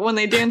dancing, but when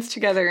they danced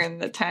together in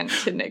the tent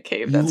to Nick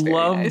Cave, that's very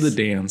love nice. The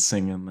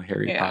dancing in the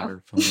Harry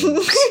Potter films.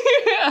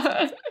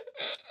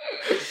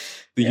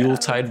 The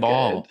Yuletide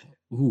Ball. Good.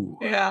 Ooh.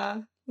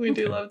 Yeah, we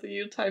do love the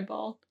Yuletide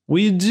Ball.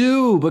 We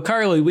do, but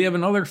Carly, we have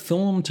another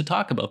film to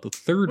talk about, the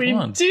third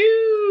one. We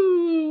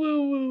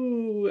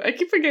do. I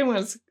keep forgetting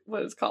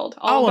what it's called.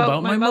 All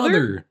About My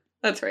Mother.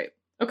 That's right.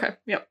 Okay.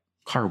 Yep.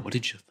 Car, what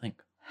did you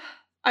think?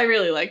 I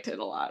really liked it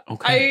a lot.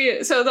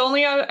 Okay. So the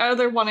only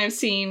other one I've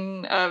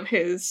seen of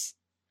his,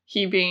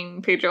 he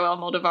being Pedro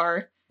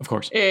Almodovar, of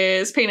course,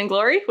 is Pain and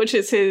Glory, which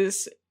is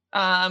his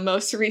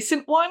most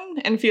recent one,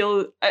 and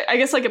I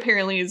guess like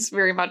apparently is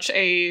very much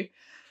a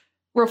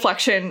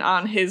reflection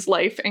on his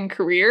life and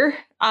career.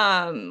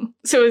 So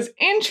it's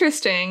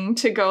interesting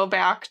to go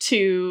back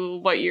to,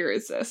 what year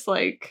is this?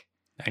 Like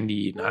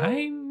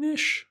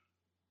 99-ish?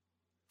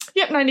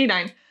 Yep,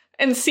 99.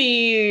 And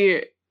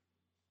see,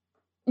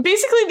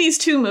 basically these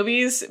two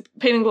movies,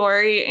 Pain and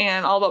Glory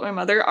and All About My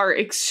Mother, are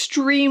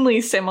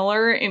extremely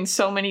similar in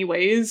so many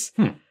ways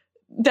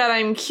that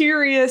I'm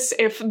curious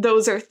if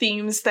those are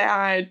themes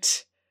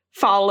that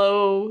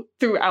follow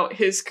throughout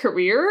his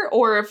career,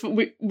 or if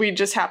we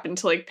just happen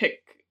to like pick,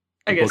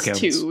 I guess,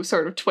 two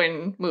sort of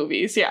twin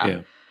movies.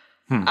 Yeah.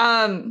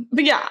 Yeah.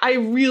 But yeah, I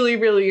really,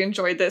 really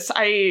enjoyed this.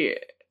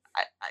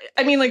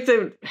 I mean, like,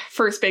 the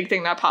first big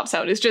thing that pops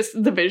out is just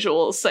the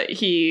visuals that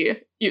he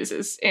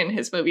uses in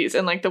his movies,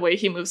 and like the way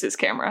he moves his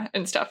camera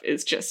and stuff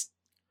is just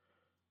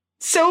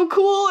so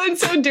cool and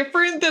so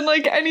different than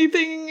like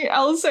anything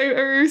else I've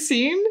ever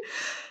seen.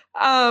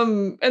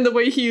 And the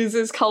way he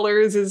uses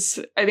colors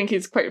is, I think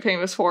he's quite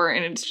famous for,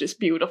 and it's just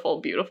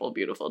beautiful, beautiful,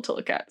 beautiful to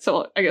look at.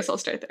 So I guess I'll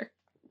start there.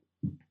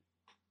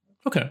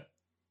 Okay.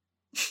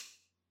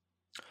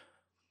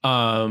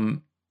 I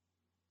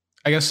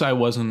guess I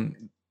wasn't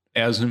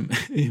as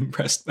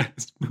impressed by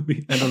this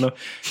movie. I don't know.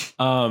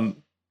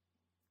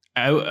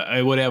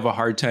 I would have a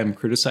hard time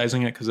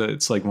criticizing it because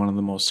it's like one of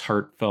the most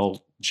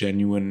heartfelt,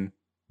 genuine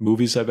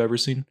movies I've ever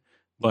seen.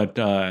 But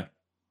that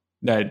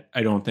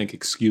I don't think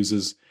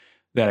excuses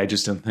that. I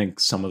just didn't think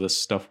some of this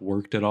stuff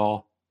worked at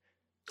all.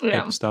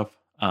 Type of stuff.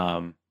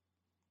 Like,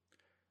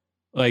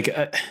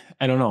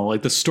 I don't know.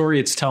 Like, the story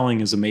it's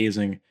telling is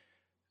amazing.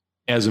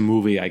 As a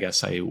movie, I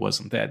guess I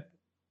wasn't that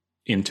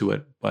into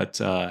it.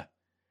 But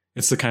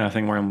it's the kind of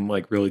thing where I'm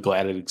like really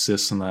glad it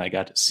exists and that I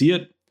got to see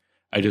it.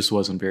 I just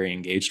wasn't very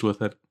engaged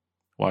with it,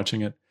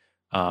 watching it.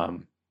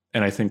 And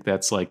I think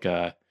that's like,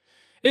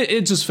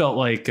 it just felt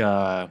like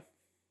an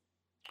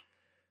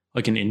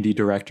indie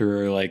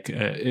director, or like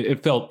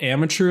it felt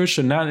amateurish,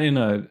 and not in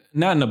a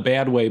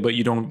bad way, but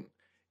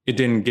it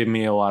didn't give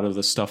me a lot of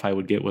the stuff I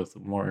would get with a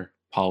more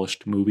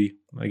polished movie,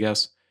 I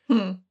guess.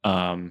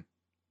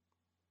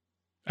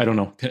 I don't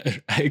know.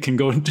 I can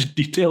go into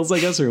details, I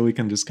guess, or we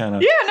can just kind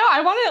of. Yeah, no,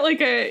 I want it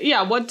like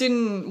what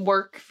didn't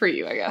work for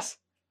you, I guess.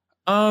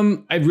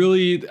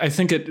 I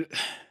think it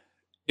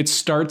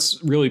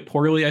starts really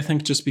poorly, I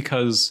think, just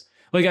because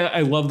like I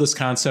love this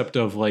concept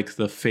of like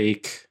the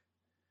fake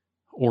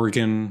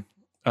organ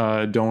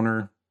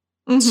donor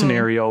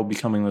scenario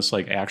becoming this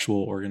like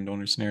actual organ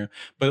donor scenario.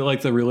 But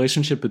like the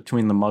relationship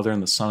between the mother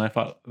and the son, I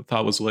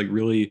thought was like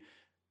really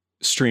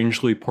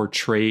strangely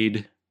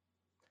portrayed.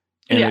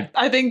 And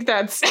I think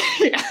that's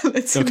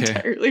that's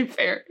entirely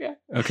fair. Yeah.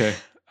 Okay.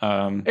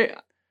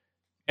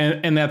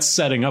 And that's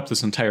setting up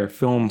this entire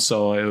film,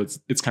 so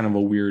it's kind of a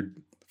weird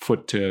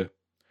foot to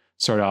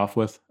start off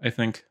with, I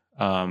think.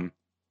 And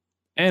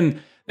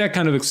that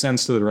kind of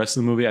extends to the rest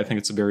of the movie. I think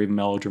it's very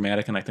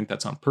melodramatic, and I think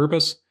that's on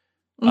purpose.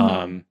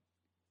 But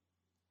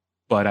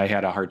I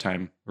had a hard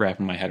time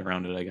wrapping my head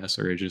around it, I guess,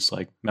 or it's just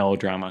like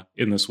melodrama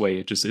in this way.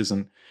 It just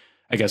isn't,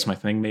 I guess, my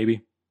thing,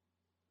 maybe.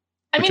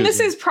 I mean, this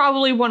is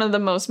probably one of the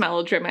most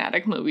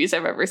melodramatic movies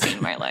I've ever seen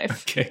in my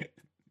life. Okay.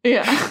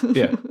 Yeah.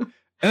 Yeah.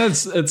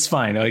 And it's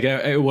fine. Like,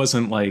 it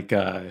wasn't like,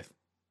 I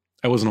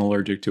wasn't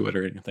allergic to it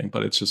or anything,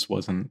 but it just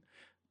wasn't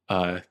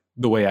the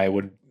way I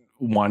would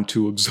want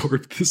to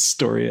absorb this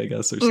story, I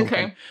guess, or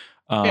something.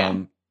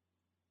 Okay.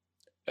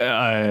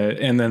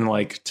 And then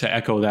like to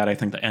echo that, I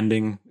think the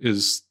ending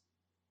is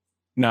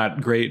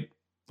not great.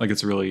 Like,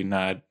 it's really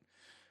not,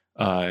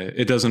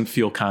 it doesn't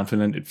feel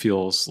confident. It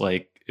feels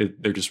like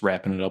they're just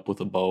wrapping it up with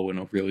a bow in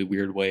a really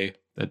weird way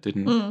that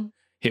didn't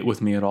hit with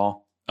me at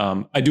all.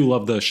 I do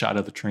love the shot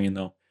of the train,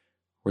 though,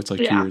 where it's like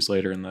 2 years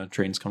later and the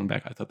train's coming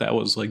back. I thought that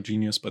was like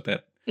genius, but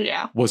that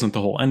wasn't the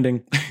whole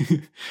ending.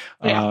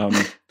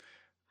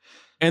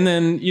 And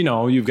then,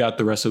 you've got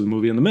the rest of the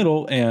movie in the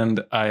middle, and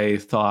I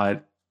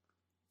thought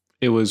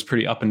it was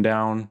pretty up and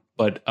down.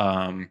 But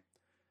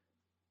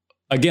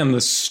again,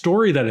 the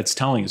story that it's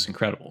telling is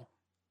incredible.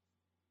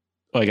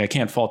 Like, I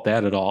can't fault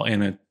that at all.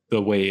 And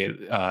the way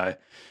it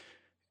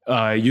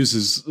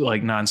uses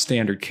like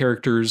non-standard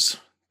characters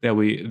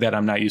that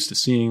I'm not used to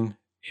seeing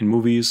in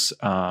movies,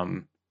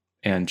 and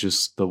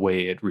just the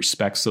way it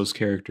respects those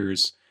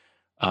characters,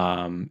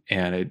 and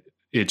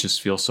it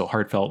just feels so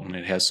heartfelt, and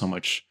it has so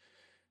much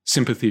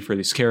sympathy for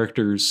these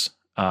characters,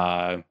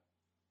 while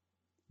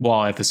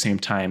at the same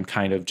time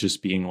kind of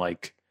just being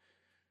like,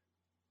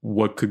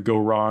 what could go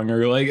wrong,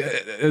 or like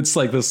it's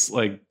like this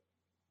like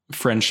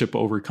friendship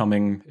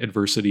overcoming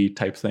adversity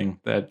type thing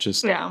that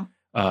just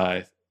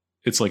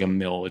it's like a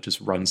mill. It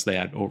just runs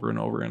that over and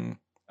over. And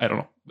I don't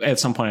know. At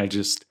some point,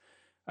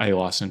 I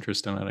lost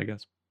interest in it, I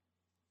guess.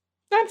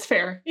 That's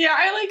fair. Yeah,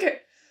 I like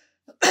it.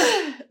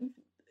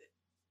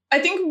 I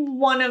think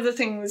one of the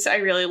things I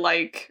really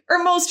like,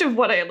 or most of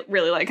what I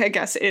really like, I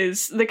guess,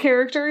 is the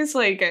characters.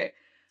 Like,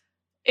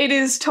 it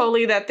is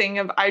totally that thing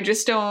of, I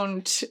just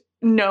don't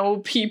know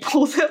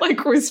people that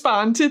like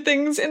respond to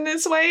things in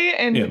this way.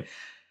 And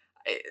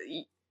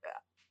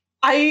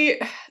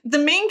the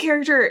main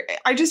character,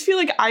 I just feel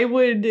like I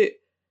would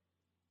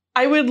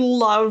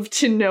love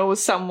to know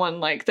someone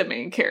like the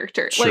main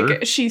character. Sure.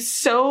 Like, she's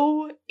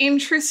so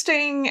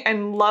interesting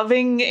and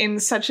loving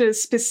in such a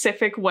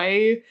specific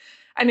way,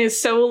 and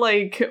is so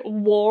like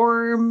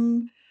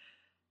warm.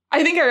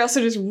 I think I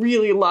also just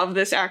really love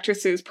this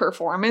actress's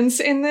performance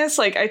in this.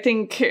 Like, I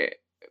think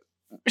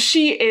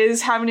she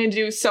is having to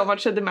do so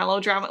much of the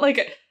melodrama.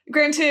 Like,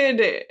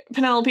 granted,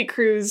 Penelope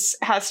Cruz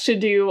has to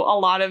do a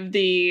lot of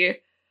the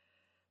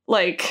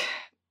like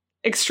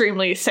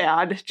extremely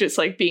sad, just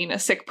like being a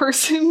sick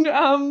person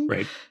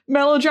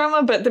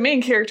melodrama, but the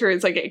main character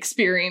is like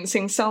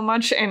experiencing so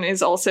much and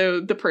is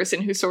also the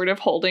person who's sort of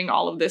holding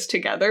all of this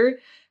together.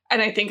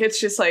 And I think it's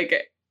just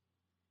like,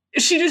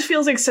 she just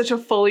feels like such a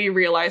fully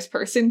realized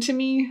person to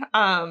me.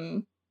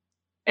 And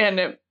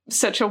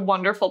such a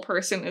wonderful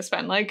person to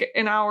spend like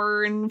an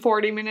hour and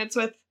 40 minutes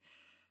with.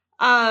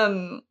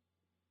 Now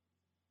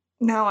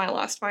I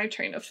lost my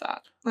train of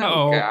thought.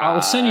 Oh,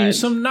 I'll send you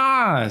some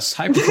NOS.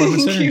 High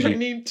performance energy. I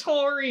need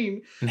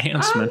taurine.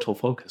 Enhanced mental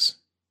focus.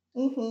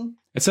 Mm-hmm.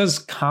 It says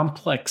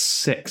Complex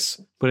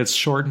 6, but it's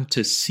shortened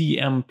to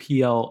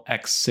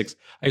CMPLX6.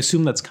 I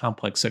assume that's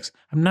Complex 6.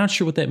 I'm not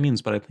sure what that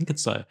means, but I think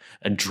it's a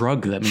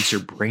drug that makes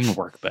your brain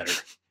work better.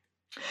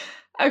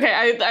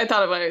 Okay, I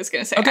thought of what I was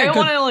going to say. Okay, I don't good.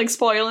 want to like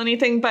spoil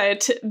anything,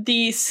 but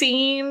the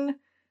scene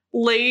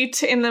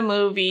late in the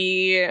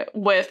movie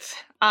with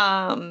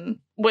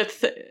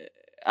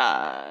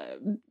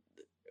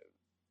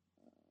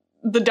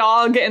the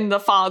dog and the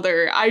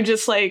father, I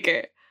just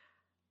like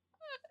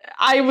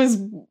I was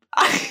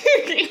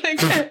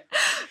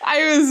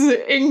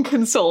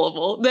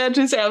inconsolable. That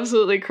just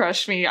absolutely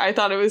crushed me. I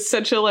thought it was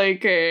such a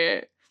like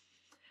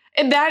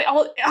and that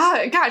all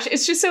gosh,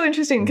 it's just so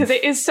interesting because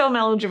it is so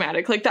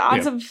melodramatic. Like the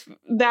odds of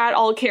that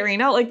all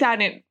carrying out like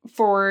that, and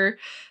for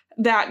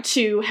that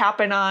to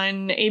happen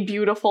on a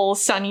beautiful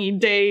sunny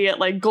day at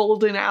like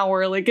golden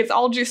hour, like it's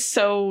all just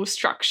so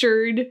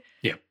structured.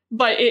 Yeah.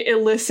 But it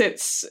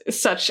elicits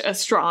such a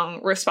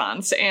strong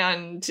response,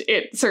 and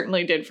it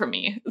certainly did for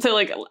me. So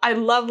like I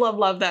love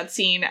that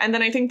scene. And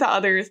then I think the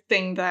other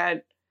thing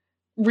that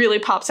really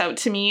pops out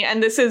to me,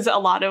 and this is a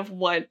lot of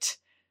what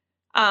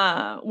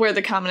where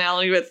the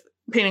commonality with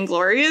Pain and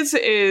Glory is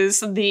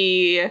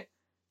I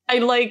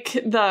like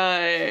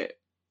the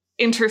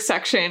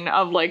intersection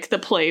of like the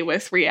play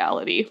with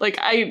reality. Like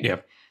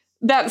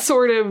that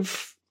sort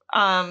of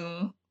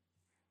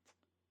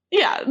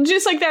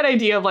just like that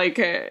idea of like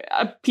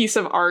a piece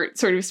of art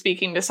sort of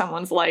speaking to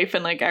someone's life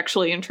and like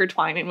actually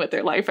intertwining with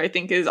their life, I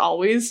think is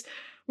always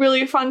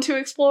really fun to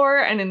explore.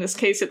 And in this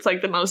case, it's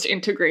like the most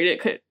integrated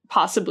it could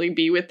possibly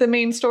be with the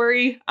main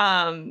story.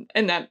 And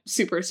that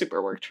super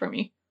worked for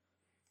me.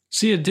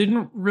 See, it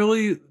didn't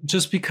really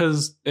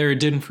it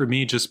didn't for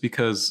me just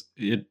because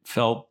it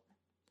felt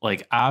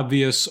like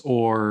obvious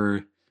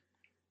or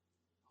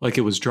like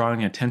it was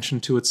drawing attention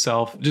to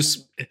itself.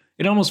 Just,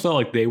 it almost felt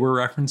like they were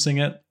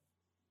referencing it.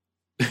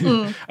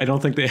 I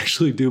don't think they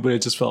actually do, but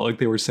it just felt like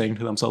they were saying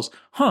to themselves,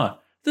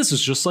 this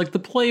is just like the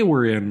play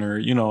we're in, or,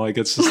 like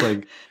it's just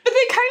like. But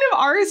they kind of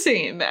are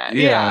saying that.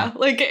 Yeah.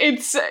 Like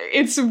it's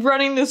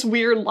running this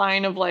weird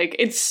line of like,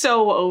 it's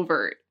so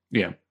overt.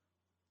 Yeah.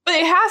 But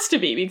it has to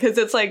be because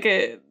it's like,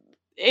 it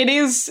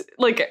is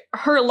like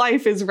her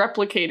life is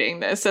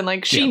replicating this and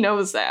like she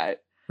knows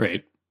that.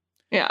 Right.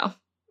 Yeah.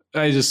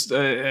 I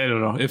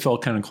don't know. It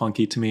felt kind of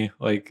clunky to me.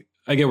 Like,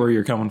 I get where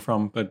you're coming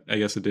from, but I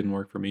guess it didn't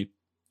work for me.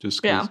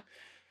 Just because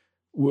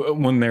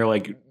when they're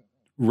like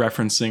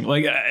referencing,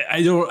 like,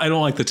 I don't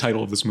like the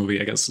title of this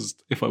movie, I guess, is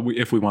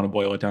if we want to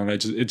boil it down. It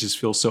just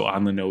feels so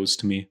on the nose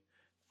to me.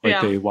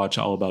 Like they watch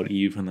All About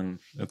Eve and then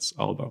it's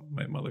all about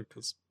my mother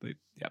because they,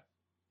 yeah.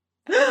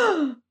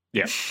 I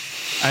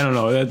don't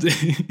know. That's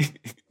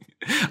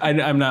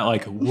I'm not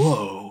like,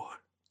 whoa.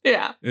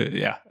 Yeah.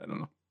 I don't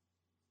know.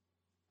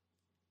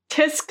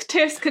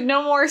 Tisk,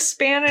 no more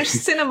Spanish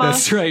cinema.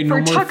 That's right. No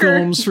more Tucker.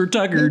 Films for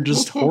Tucker.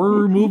 Just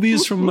horror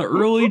movies from the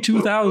early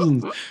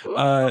 2000s.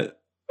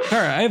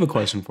 Tara, I have a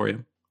question for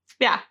you.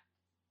 Yeah.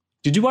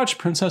 Did you watch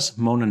Princess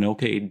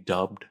Mononoke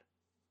dubbed?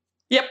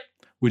 Yep.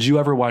 Would you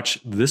ever watch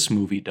this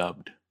movie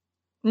dubbed?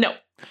 No.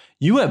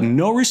 You have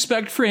no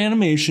respect for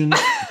animation.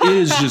 It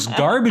is just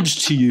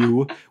garbage to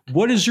you.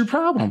 What is your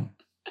problem?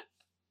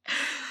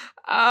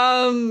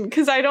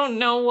 Because I don't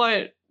know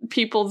what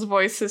people's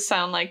voices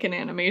sound like in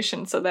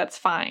animation, so that's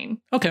fine.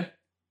 Okay.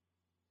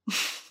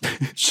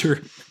 Sure.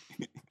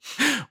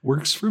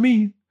 Works for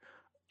me.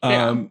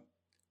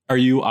 Are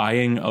you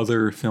eyeing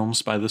other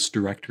films by this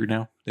director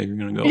now that you're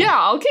going to go? Yeah,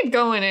 I'll keep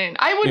going in.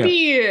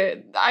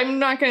 I'm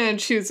not going to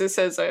choose this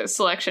as a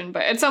selection,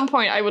 but at some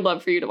point I would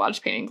love for you to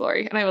watch Pain and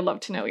Glory, and I would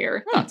love to know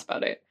your thoughts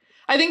about it.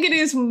 I think it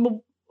is, I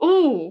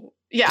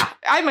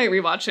might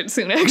rewatch it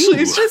soon, actually.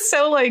 It's just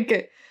so,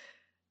 like,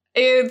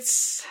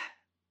 it's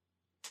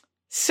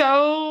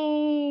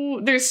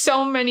so, there's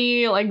so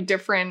many, like,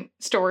 different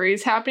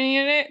stories happening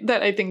in it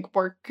that I think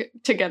work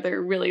together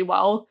really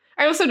well.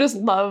 I also just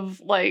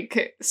love,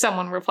 like,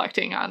 someone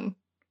reflecting on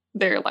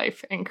their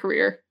life and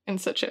career in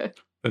such a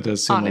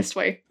honest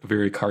way. A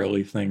very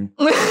Carly thing.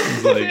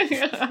 It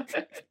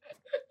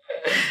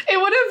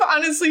would have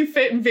honestly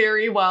fit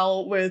very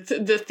well with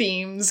the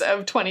themes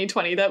of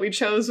 2020 that we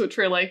chose, which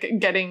were like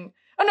getting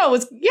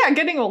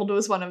old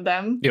was one of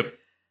them. Yep.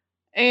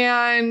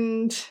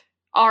 And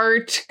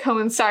art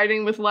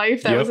coinciding with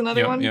life. That was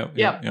another one. Yep.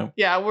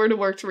 Yeah, it would have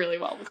worked really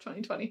well with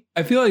 2020.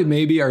 I feel like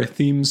maybe our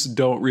themes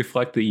don't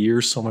reflect the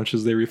year so much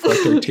as they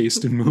reflect our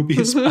taste in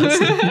movies.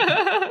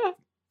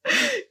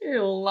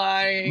 You're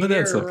lying. But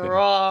that's You're okay.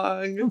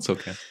 wrong. That's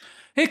okay.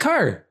 Hey,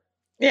 Car.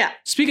 Yeah.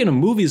 Speaking of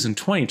movies in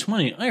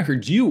 2020, I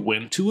heard you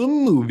went to a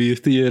movie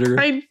theater.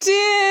 I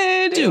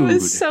did. Dude. It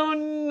was so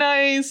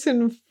nice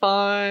and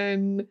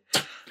fun.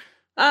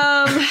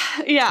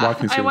 Yeah.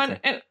 Walk me through I went.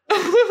 And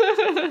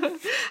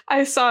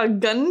I saw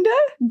Gunda.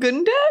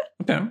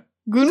 Okay.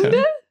 Gunda?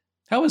 Okay.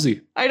 How is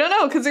he? I don't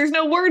know, because there's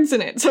no words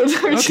in it, so it's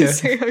hard to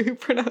say how you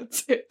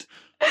pronounce it.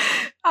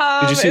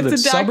 Did you see the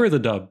sub or the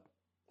dub?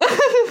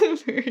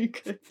 Very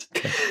good.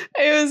 Okay.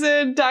 It was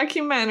a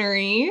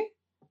documentary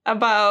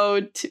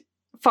about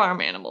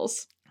farm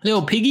animals.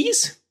 Little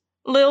piggies?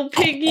 Little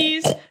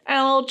piggies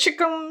and little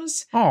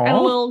chickens and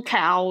little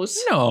cows.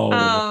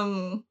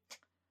 No.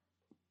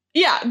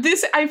 Yeah,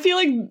 I feel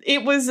like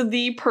it was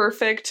the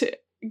perfect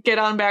get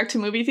on back to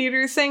movie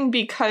theaters thing,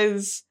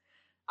 because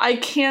I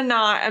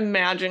cannot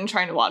imagine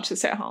trying to watch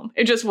this at home.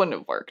 It just wouldn't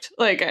have worked.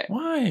 Like,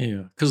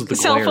 why? Because the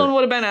cell phone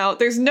would have been out.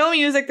 There's no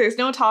music. There's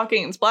no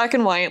talking. It's black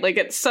and white. Like,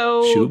 it's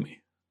so. Shoot me.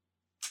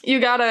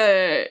 You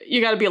gotta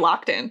be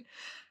locked in.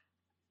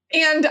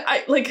 And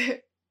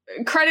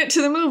credit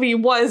to the movie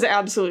was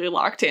absolutely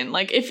locked in.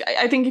 Like,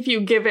 I think if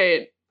you give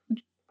it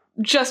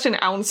just an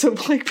ounce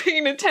of like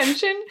paying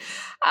attention,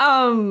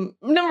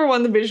 number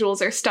one, the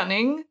visuals are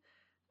stunning.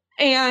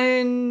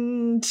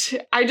 And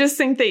I just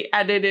think they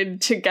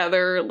edited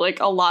together like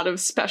a lot of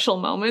special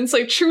moments.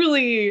 Like,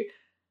 truly,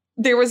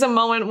 there was a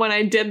moment when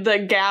I did the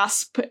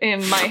gasp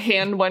and my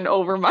hand went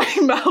over my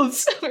mouth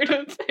sort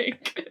of thing.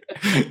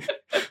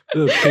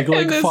 The pig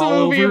like fall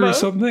over or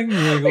something?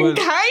 Like,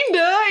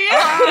 kinda,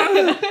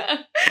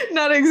 yeah.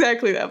 Not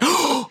exactly that.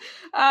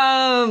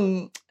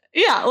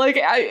 Yeah, like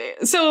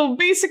so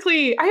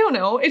basically, I don't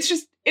know. It's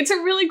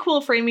a really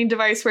cool framing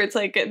device where it's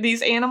like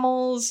these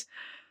animals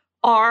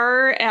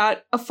are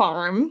at a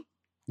farm.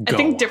 I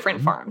think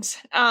different farms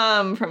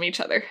from each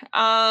other.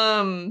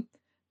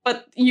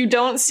 But you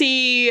don't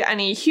see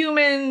any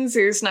humans.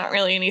 There's not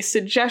really any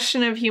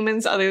suggestion of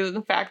humans other than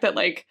the fact that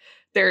like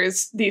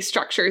there's these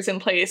structures in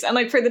place. And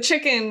like for the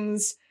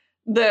chickens,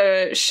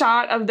 the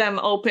shot of them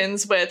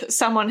opens with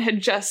someone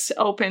had just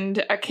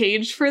opened a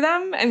cage for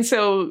them. And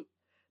so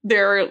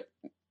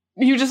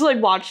you just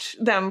like watch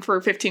them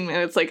for 15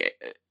 minutes, like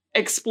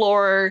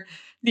explore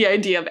the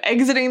idea of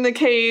exiting the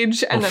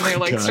cage. And then they're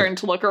like starting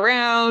to look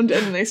around,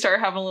 and then they start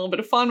having a little bit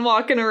of fun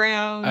walking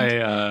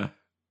around.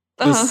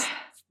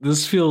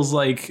 This feels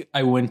like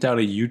I went down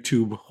a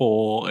YouTube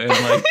hole, and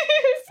like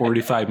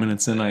 45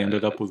 minutes in, I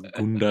ended up with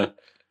Gunda.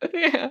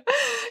 Yeah.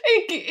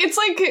 It's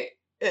like,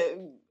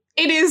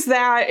 it is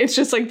that. It's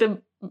just like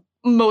the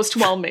most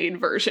well-made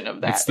version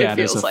of that. It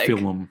feels as a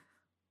film.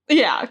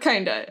 Yeah,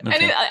 kind of. Okay.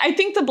 And I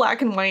think the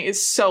black and white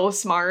is so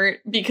smart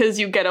because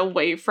you get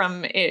away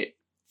from it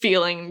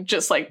feeling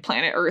just like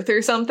Planet Earth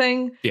or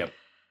something. Yep.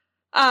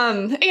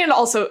 And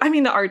also, I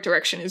mean, the art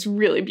direction is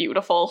really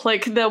beautiful.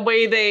 Like the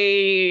way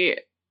they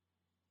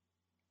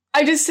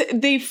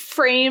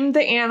frame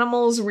the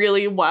animals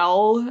really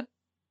well.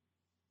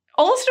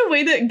 Almost in a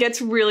way that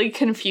gets really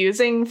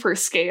confusing for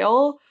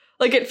scale.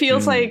 Like it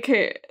feels like,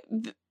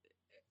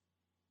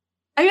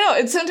 I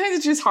know, sometimes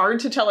it's just hard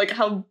to tell like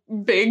how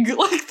big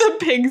like the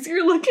pigs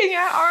you're looking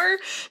at are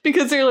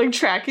because they're like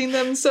tracking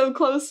them so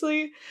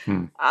closely.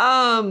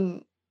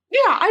 Yeah,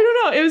 I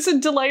don't know. It was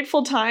a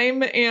delightful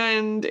time,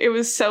 and it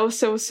was so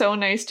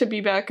nice to be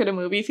back at a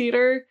movie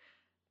theater.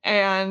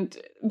 And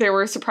there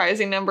were a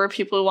surprising number of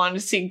people who wanted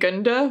to see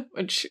Gunda,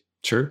 which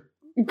sure.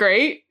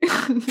 Great.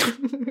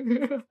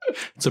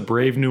 It's a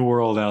brave new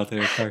world out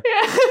there. Yeah,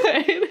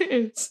 it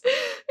is.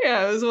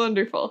 Yeah, it was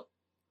wonderful.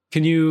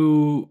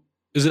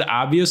 Is it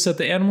obvious that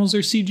the animals are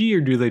CG, or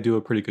do they do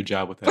a pretty good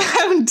job with that?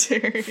 How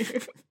dare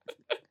you?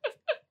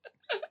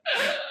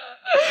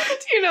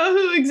 Do you know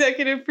who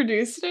executive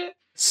produced it?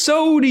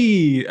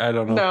 Sodi! I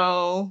don't know.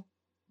 No.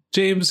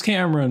 James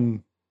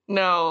Cameron.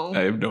 No. I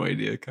have no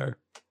idea, Car.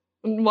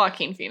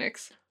 Joaquin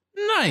Phoenix.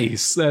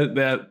 Nice.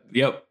 Yep.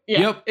 Yeah,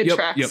 yep. It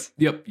tracks.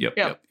 Yep.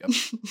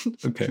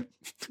 Okay.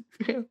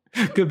 Yeah.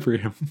 Good for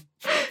him.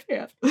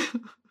 Yeah.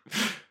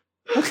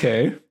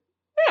 Okay.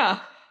 Yeah.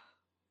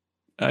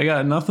 I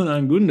got nothing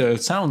on Gunda.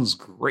 It sounds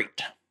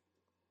great.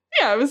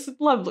 Yeah, it was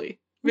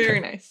lovely.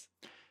 Very nice.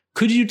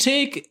 Could you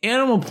take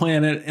Animal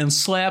Planet and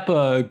slap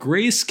a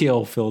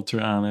grayscale filter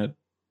on it?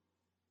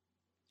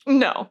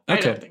 No, I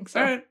don't think so.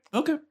 All right.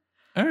 Okay.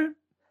 All right.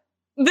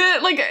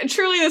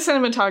 Truly the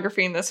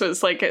cinematography in this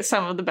was like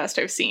some of the best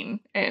I've seen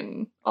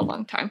in a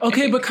long time.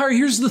 Okay, but Car,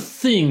 here's the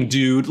thing,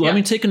 dude. Let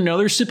me take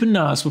another sip of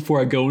NOS before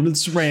I go into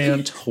this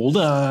rant. Hold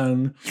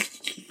on.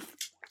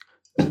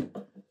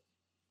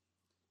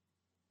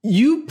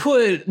 You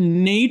put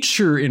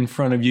nature in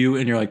front of you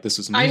and you're like, this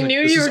is amazing. I knew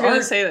you were going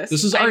to say this.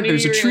 This is art.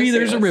 There's a tree,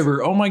 there's a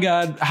river. Oh my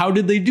God. How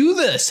did they do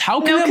this? How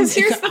can No, because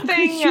here's the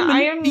thing.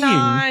 I am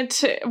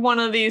not one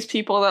of these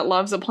people that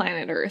loves a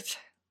planet Earth.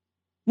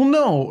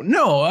 Well,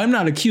 no, I'm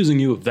not accusing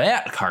you of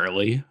that,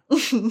 Carly.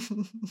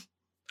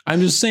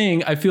 I'm just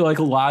saying I feel like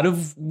a lot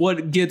of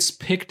what gets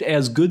picked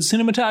as good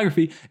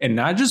cinematography, and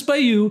not just by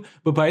you,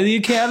 but by the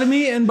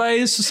Academy and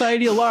by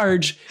society at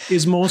large,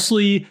 is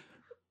mostly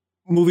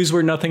movies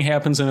where nothing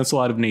happens and it's a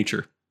lot of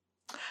nature.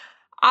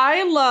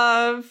 I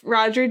love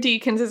Roger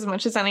Deakins as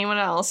much as anyone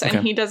else,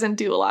 and he doesn't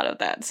do a lot of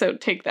that, so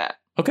take that.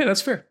 Okay,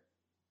 that's fair.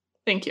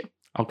 Thank you.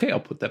 Okay, I'll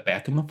put that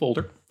back in the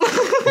folder.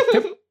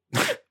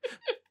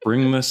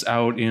 Bring this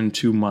out in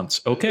 2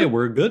 months. Okay,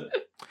 we're good.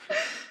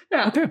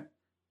 Yeah. Okay.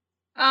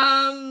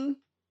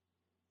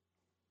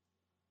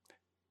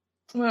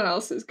 What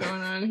else is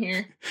going on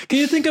here? Can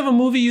you think of a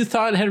movie you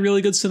thought had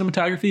really good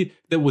cinematography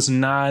that was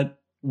not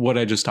what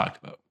I just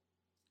talked about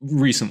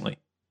recently?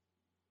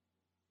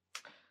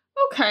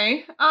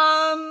 Okay.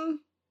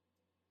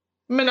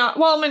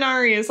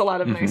 Minari is a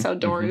lot of nice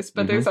outdoors,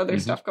 but there's other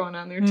stuff going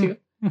on there too.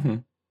 Mm-hmm.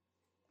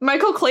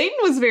 Michael Clayton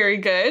was very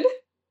good.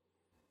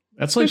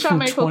 That's like from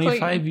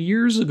 25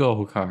 years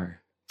ago, Car.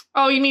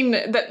 Oh, you mean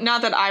that?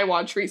 Not that I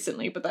watched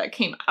recently, but that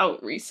came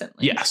out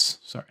recently. Yes.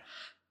 Sorry.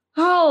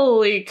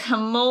 Holy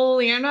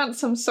camoli! I'm not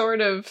some sort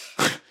of.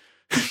 Oh,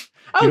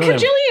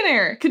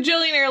 Kajillionaire!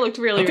 Kajillionaire looked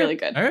really, really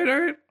good.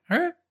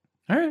 All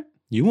right.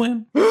 You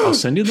win. I'll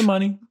send you the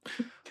money.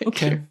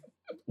 Okay.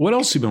 What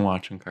else you been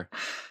watching, Car?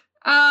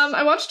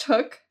 I watched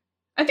Hook.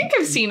 I think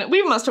I've seen it.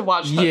 We must have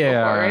watched Hook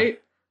before,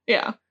 right?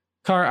 Yeah.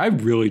 Car, I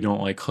really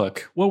don't like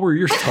Hook. What were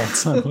your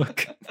thoughts on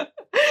Hook? It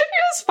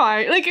was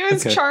fine. Like, it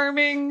was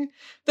charming.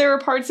 There were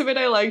parts of it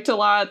I liked a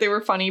lot. There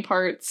were funny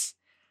parts.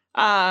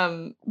 But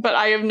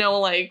I have no,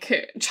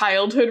 like,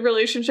 childhood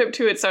relationship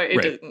to it, so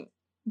it didn't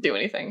do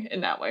anything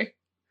in that way.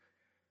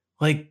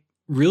 Like,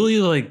 really,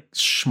 like,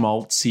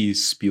 schmaltzy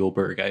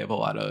Spielberg, I have a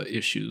lot of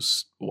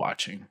issues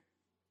watching.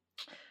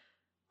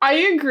 I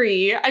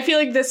agree. I feel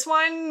like this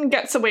one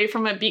gets away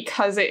from it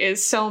because it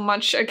is so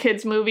much a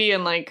kid's movie,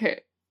 and,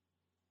 like,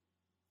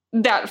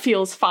 that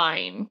feels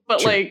fine.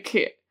 But,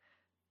 like,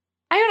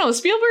 I don't know,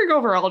 Spielberg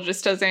overall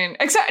just doesn't,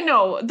 except,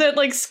 no, the,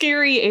 like,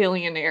 scary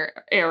alien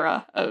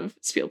era of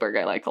Spielberg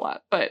I like a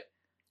lot, but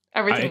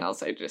everything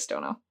else I just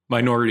don't know.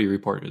 Minority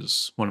Report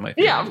is one of my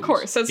favorite movies. Of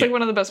course. That's, like,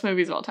 one of the best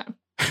movies of all time.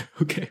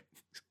 Okay.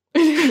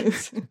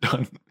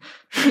 Done.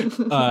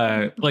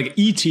 Like,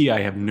 E.T.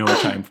 I have no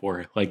time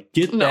for. Like,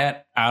 get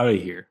that out of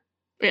here.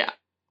 Yeah,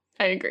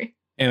 I agree.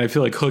 And I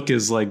feel like Hook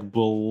is, like,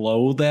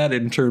 below that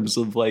in terms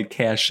of, like,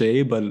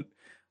 cachet, but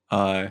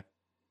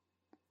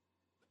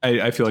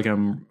I feel like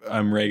I'm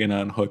ragging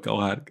on Hook a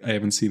lot. I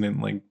haven't seen it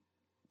in like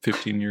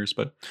 15 years,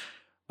 but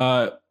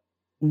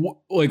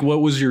what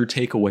was your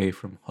takeaway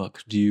from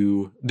Hook?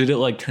 Did it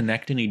like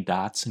connect any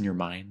dots in your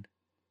mind?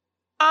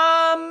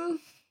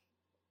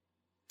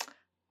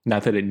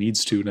 Not that it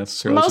needs to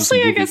necessarily.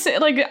 Mostly, I guess,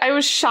 I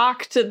was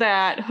shocked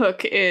that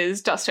Hook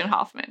is Dustin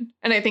Hoffman,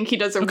 and I think he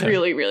does a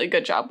really, really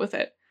good job with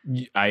it.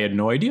 I had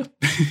no idea.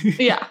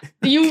 Yeah,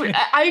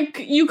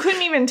 you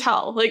couldn't even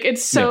tell. Like,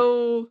 it's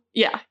so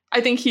I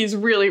think he's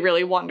really,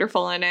 really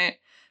wonderful in it.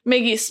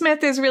 Maggie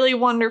Smith is really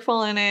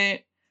wonderful in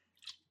it.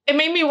 It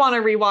made me want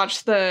to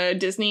rewatch the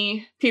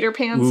Disney Peter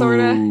Pan,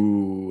 sorta.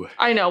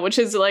 I know, which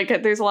is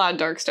like, there's a lot of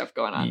dark stuff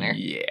going on there.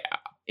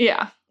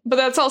 Yeah, but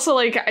that's also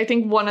like, I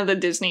think one of the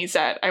Disneys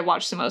that I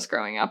watched the most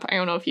growing up. I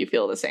don't know if you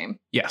feel the same.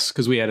 Yes,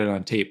 because we had it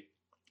on tape.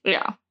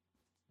 Yeah,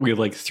 we had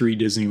like 3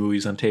 Disney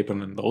movies on tape, and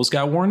then those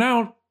got worn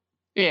out.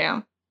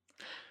 Yeah,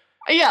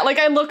 like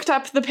I looked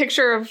up the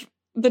picture of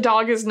the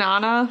dog is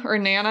Nana.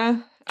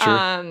 Sure.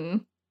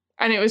 And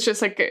it was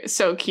just like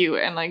so cute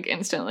and like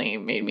instantly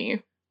made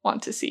me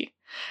want to see.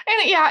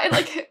 And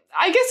like,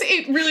 I guess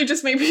it really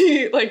just made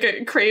me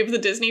like crave the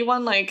Disney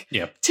one. Like,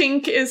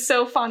 Tink is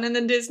so fun in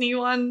the Disney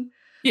one.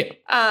 Yeah.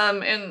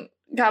 And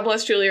God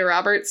bless Julia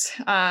Roberts.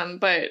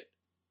 But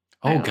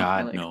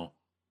no,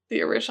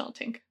 the original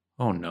Tink.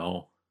 Oh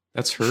no,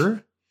 that's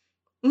her.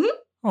 Mm-hmm.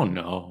 Oh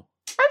no.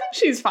 I think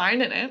she's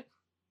fine in it.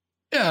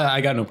 Yeah,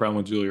 I got no problem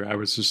with Julia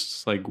Roberts. It's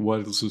just like,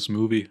 what is this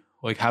movie?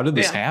 Like, how did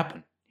this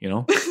happen? You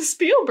know,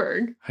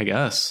 Spielberg. I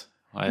guess.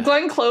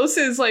 Glenn Close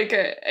is like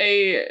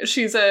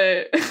she has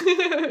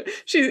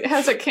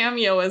a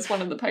cameo as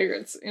one of the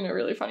pirates in a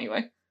really funny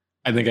way.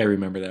 I think I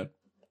remember that.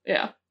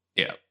 Yeah.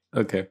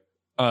 Okay.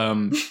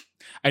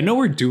 I know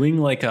we're doing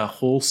like a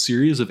whole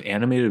series of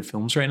animated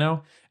films right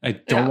now. I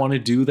don't want to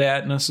do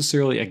that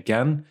necessarily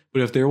again,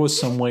 but if there was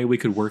some way we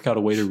could work out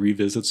a way to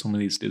revisit some of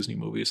these Disney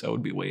movies, I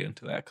would be way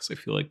into that, because I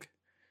feel like,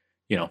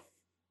 you know,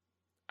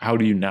 how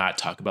do you not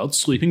talk about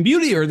Sleeping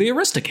Beauty or the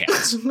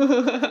Aristocats?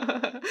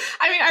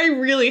 I mean, I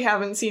really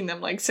haven't seen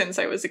them like since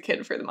I was a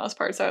kid for the most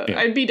part, so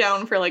I'd be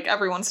down for like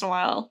every once in a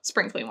while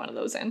sprinkling one of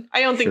those in.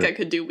 I don't think I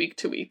could do week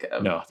to week.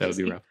 No, that would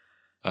be rough.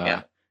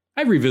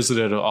 I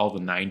revisited all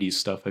the 90s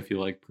stuff, I feel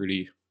like,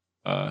 pretty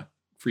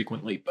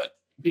frequently, but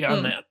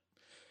beyond that,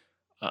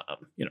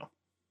 you know,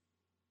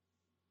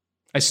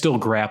 I still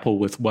grapple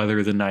with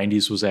whether the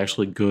 90s was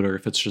actually good or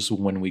if it's just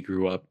when we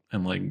grew up.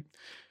 And like,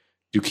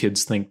 do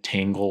kids think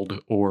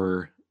Tangled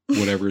or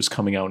whatever is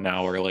coming out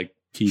now are like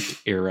peak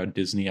era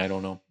Disney? I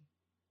don't know.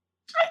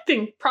 I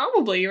think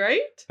probably,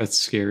 right? That's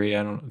scary.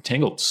 I don't know.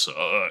 Tangled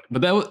sucked.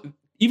 But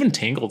even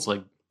Tangled's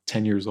like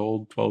 10 years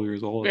old, 12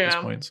 years old at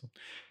this point. So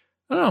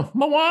I don't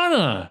know.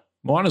 Moana.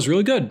 Moana's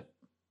really good.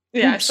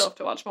 Yeah, I still have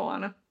to watch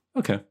Moana.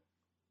 Okay.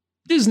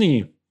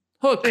 Disney.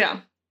 Hook.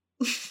 Yeah.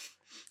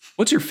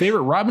 What's your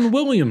favorite Robin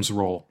Williams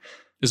role?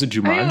 Is it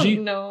Jumanji? I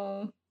don't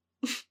know.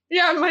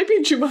 Yeah, it might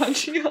be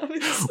Jumanji,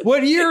 honestly.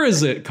 What year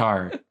is it,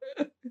 Car?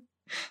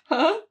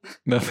 Huh?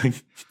 Nothing.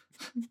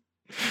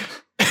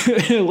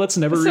 Let's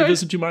never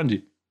revisit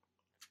Jumanji.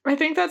 I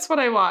think that's what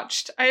I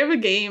watched. I have a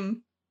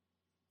game.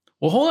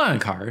 Well, hold on,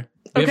 Car.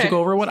 We have to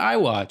go over what I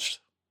watched.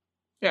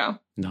 Yeah.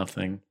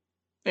 Nothing.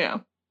 Yeah.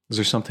 Is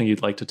there something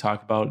you'd like to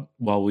talk about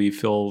while we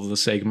fill the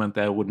segment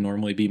that would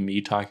normally be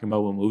me talking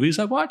about what movies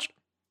I've watched?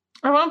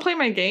 I want to play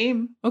my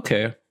game.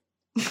 Okay.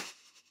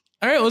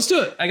 All right, let's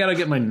do it. I got to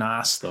get my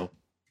NOS, though.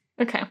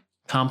 Okay.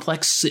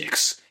 Complex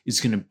 6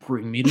 is going to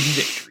bring me to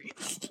victory.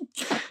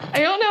 I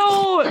don't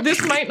know.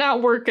 This might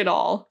not work at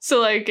all. So,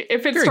 like,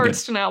 if it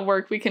starts to not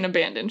work, we can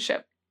abandon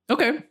ship.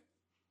 Okay.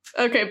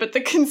 Okay, but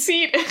the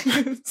conceit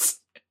is...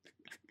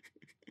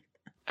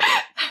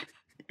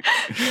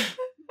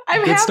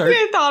 I'm happy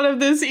I thought of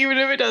this, even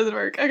if it doesn't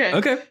work. Okay.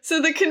 Okay.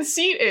 So the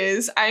conceit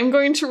is I'm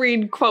going to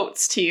read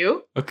quotes to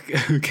you.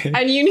 Okay.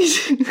 And you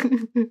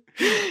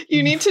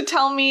need to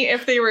tell me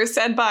if they were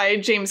said by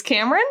James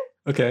Cameron.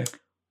 Okay.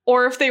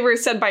 Or if they were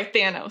said by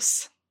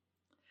Thanos.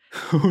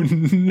 Oh,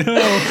 no.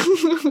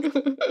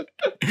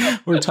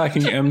 We're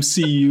talking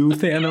MCU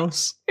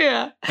Thanos?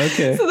 Yeah.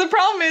 Okay. So the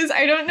problem is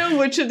I don't know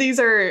which of these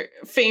are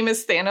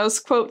famous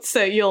Thanos quotes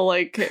that you'll,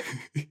 like,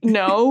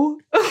 know.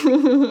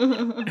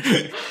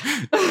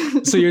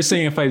 So you're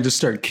saying if I just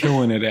start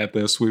killing it at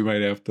this, we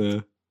might have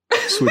to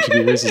switch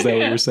gears? Is that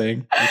what you're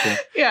saying? Okay.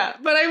 Yeah,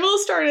 but I will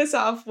start us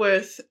off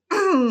with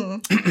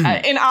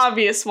an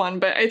obvious one,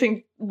 but I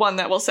think one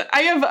that will set.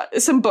 I have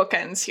some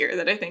bookends here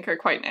that I think are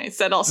quite nice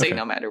that I'll say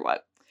no matter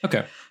what.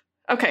 Okay.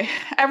 Okay.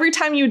 Every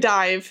time you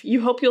dive,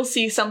 you hope you'll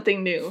see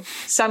something new,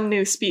 some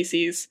new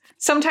species.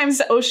 Sometimes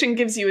the ocean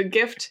gives you a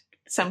gift.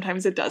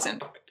 Sometimes it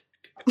doesn't.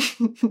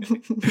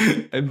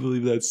 I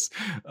believe that's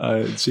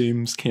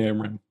James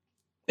Cameron.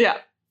 Yeah.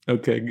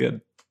 Okay,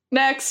 good.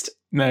 Next.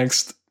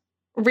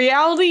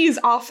 Reality is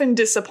often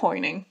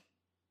disappointing.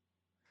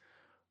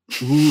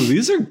 Ooh,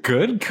 these are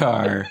good,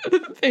 Car.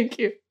 Thank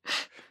you.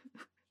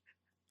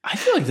 I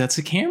feel like that's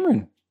a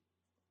Cameron.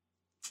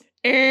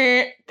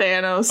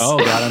 Thanos. Oh,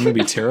 God, I'm going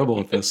to be terrible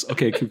at this.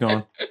 Okay, keep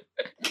going.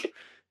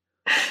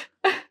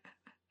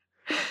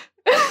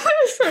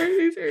 Sorry,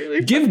 these are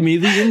really Give me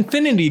the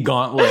Infinity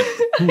Gauntlet.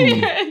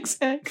 Yeah,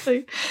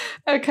 exactly.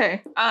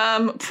 Okay.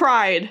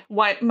 Pride.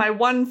 My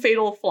one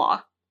fatal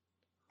flaw.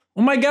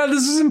 Oh my God,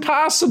 this is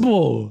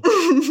impossible.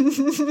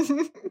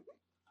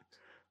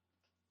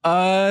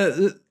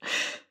 I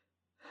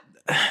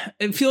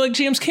feel like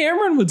James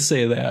Cameron would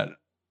say that.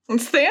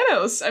 It's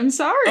Thanos. I'm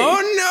sorry.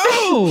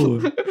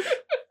 Oh, no.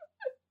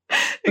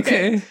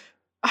 Okay.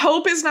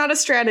 Hope is not a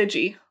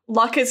strategy.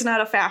 Luck is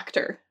not a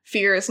factor.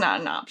 Fear is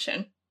not an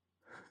option.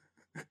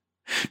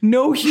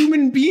 No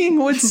human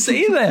being would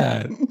say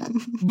that.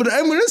 But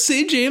I'm going to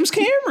say James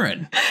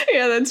Cameron.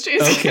 Yeah, that's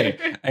James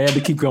Cameron. I had to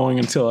keep going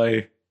until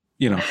I,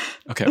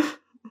 okay.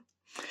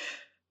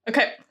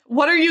 Okay.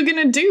 What are you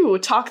going to do?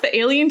 Talk the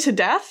alien to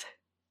death?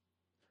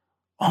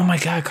 Oh my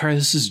God, Car,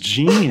 this is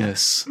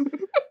genius.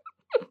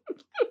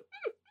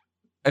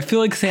 I feel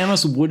like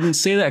Thanos wouldn't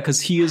say that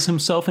because he is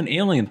himself an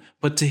alien.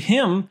 But to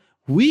him,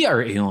 we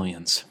are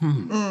aliens.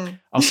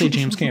 I'll say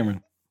James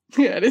Cameron.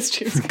 Yeah, it is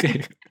James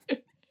Cameron.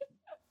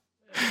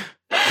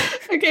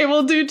 Okay,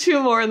 we'll do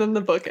two more than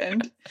the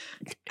bookend.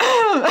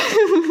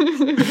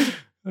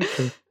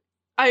 Okay.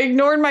 I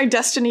ignored my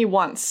destiny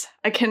once.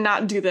 I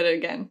cannot do that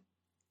again.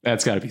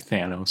 That's got to be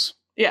Thanos.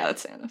 Yeah,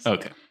 that's Thanos.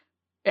 Okay.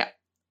 Yeah.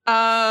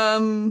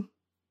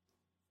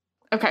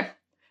 Okay.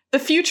 The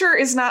future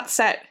is not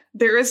set.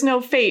 There is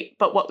no fate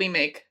but what we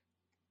make.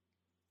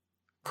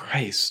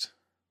 Christ.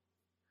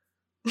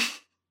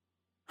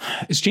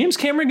 Is James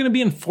Cameron going to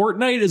be in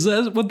Fortnite? Is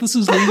that what this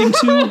is leading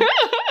to?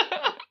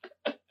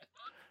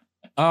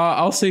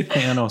 I'll say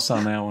Thanos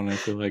on that one, I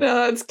feel like. No,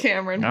 that's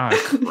Cameron. Ah,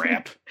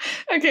 crap.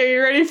 Okay,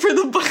 you ready for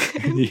the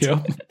bookend?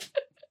 Yep.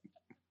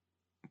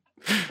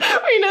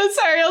 Wait, no,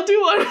 sorry, I'll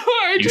do one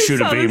more. You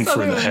should have aimed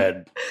for the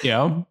head.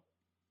 Yeah.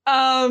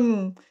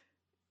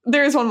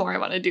 There's one more I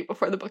want to do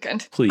before the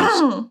bookend. Please.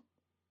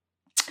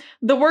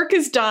 The work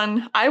is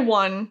done. I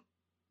won.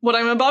 What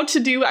I'm about to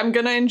do, I'm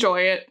going to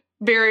enjoy it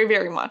very,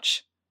 very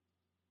much.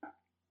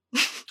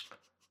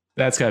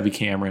 That's got to be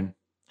Cameron.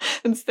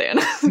 It's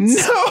Thanos.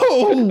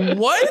 No!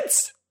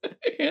 What?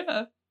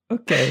 Yeah.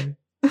 Okay.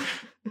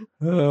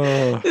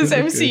 Oh, this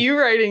MCU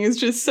writing is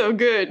just so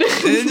good.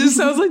 It just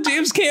sounds like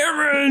James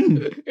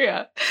Cameron.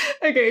 Yeah.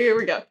 Okay, here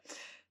we go.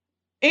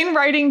 In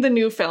writing the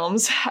new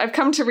films, I've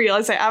come to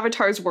realize that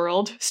Avatar's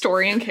world,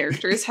 story, and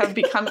characters have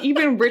become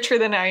even richer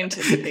than I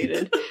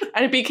anticipated.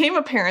 And it became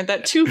apparent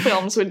that 2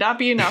 films would not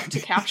be enough to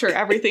capture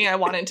everything I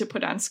wanted to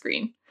put on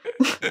screen.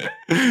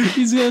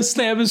 He's going to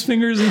snap his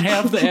fingers and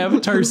half the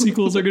Avatar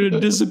sequels are going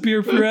to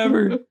disappear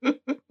forever.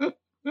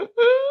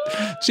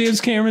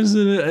 James Cameron's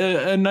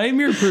a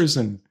nightmare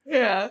person.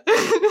 Yeah.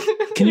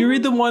 Can you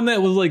read the one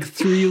that was like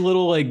 3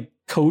 little like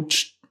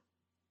coach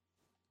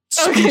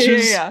speeches?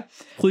 Okay, yeah.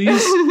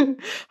 Please?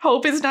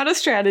 Hope is not a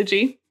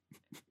strategy.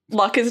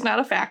 Luck is not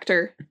a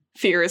factor.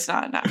 Fear is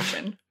not an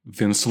option.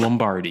 Vince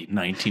Lombardi,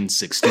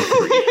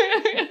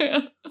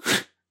 1963.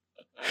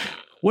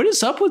 What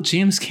is up with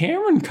James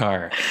Cameron,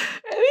 Carr?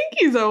 I think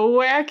he's a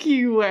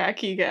wacky,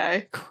 wacky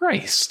guy.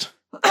 Christ.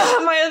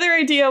 My other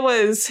idea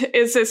was,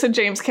 is this a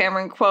James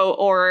Cameron quote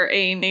or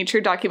a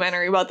nature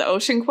documentary about the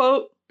ocean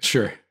quote?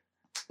 Sure.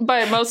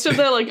 But most of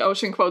the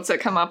ocean quotes that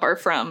come up are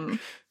from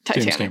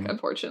Titanic,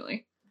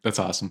 unfortunately. That's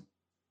awesome.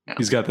 Yeah.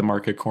 He's got the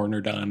market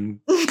cornered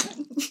on.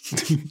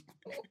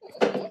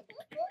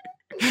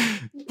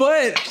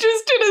 But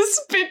just did a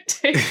spit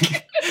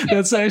take.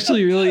 That's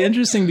actually really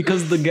interesting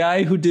because the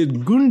guy who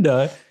did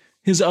Gunda,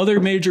 his other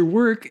major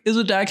work is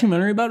a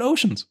documentary about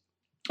oceans.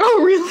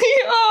 Oh,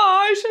 really?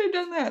 Oh, I should have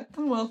done that.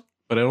 Oh, well.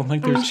 But I don't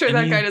think there's I'm sure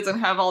that guy doesn't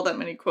have all that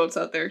many quotes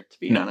out there, to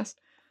be honest.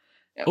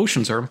 Yep.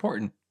 Oceans are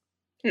important.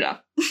 Yeah.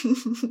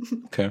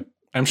 Okay.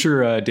 I'm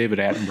sure David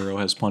Attenborough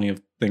has plenty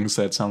of things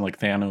that sound like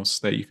Thanos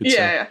that you could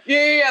say.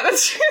 Yeah,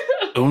 that's true.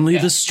 Only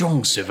the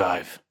strong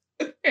survive.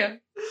 Yeah.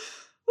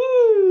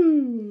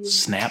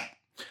 Snap.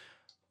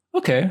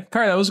 Okay,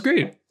 Cara, that was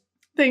great.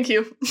 Thank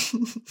you.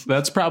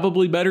 That's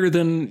probably better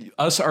than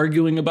us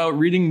arguing about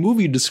reading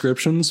movie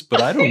descriptions,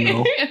 but I don't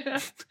know. Yeah.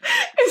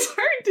 It's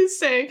hard to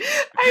say.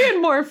 I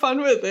had more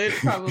fun with it,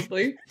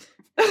 probably.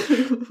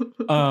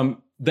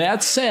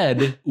 That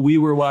said, we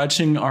were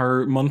watching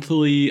our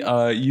monthly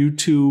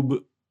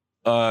YouTube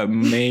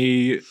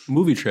May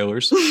movie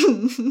trailers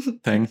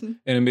thing,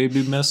 and it made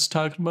me miss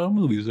talking about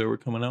movies that were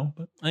coming out,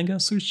 but I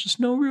guess there's just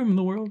no room in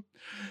the world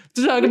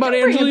to talk about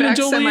Angelina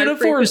Jolie in a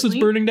forest that's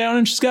burning down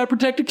and she's got to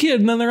protect a kid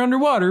and then they're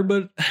underwater,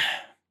 but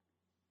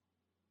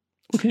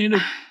what can you do?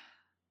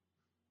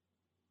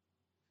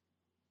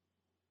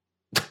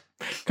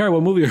 Cara,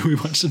 what movie are we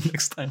watching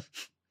next time?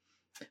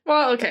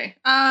 Well, okay.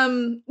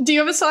 Do you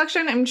have a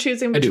selection? I'm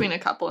choosing between a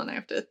couple and I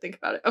have to think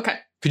about it. Okay.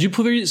 Could you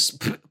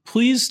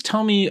please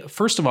tell me,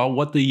 first of all,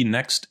 what the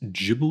next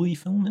Ghibli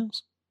film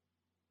is?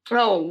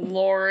 Oh,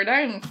 Lord.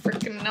 I don't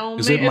freaking know.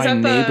 Is it My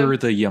Neighbor,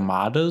 the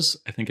Yamadas?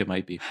 I think it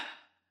might be.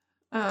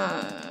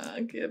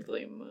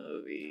 Ghibli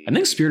movie. I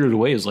think Spirited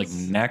Away is like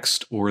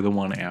next or the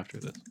one after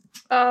this.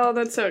 Oh,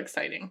 that's so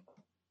exciting.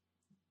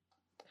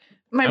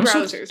 My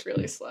browser's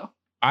really slow.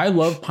 I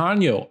love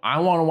Ponyo. I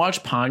want to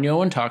watch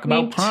Ponyo and talk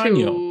about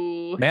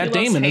Ponyo. Matt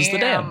Damon is the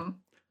dad.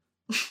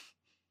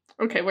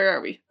 Okay, where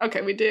are we?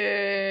 Okay, we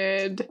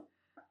did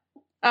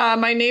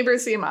My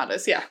Neighbor's the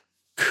Yamadas, yeah.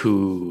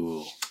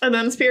 Cool. And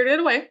then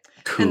Spirited Away.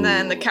 Cool. And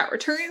then The Cat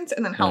Returns,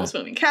 and then Howl's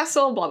Moving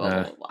Castle, blah, blah,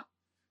 blah, blah,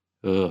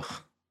 blah.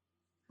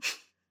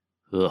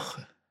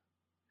 Ugh.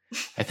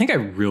 I think I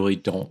really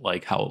don't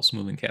like Howl's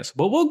Moving Castle,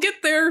 but we'll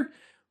get there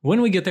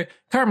when we get there.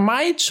 Car,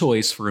 my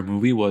choice for a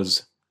movie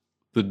was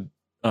the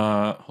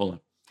hold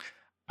on.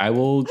 I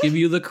will give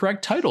you the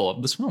correct title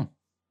of this film.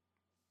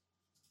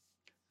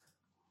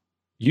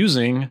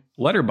 Using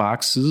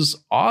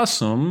Letterboxd's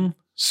awesome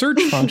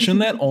search function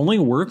that only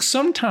works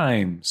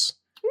sometimes.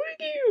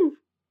 Thank you.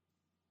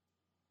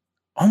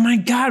 Oh my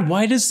God,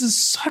 why does this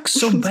suck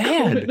so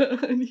bad?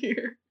 What's going on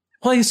here?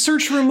 Well, I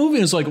search for a movie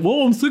and it's like,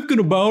 well, I'm thinking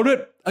about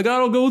it. I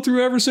gotta go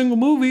through every single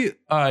movie.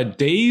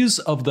 Days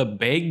of the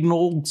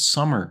Bagnall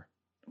Summer.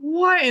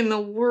 What in the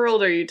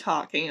world are you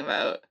talking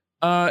about?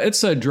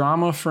 It's a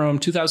drama from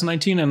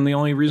 2019, and the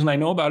only reason I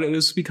know about it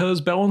is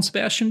because Belle and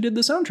Sebastian did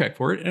the soundtrack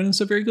for it, and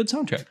it's a very good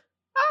soundtrack.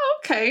 Oh,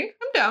 okay.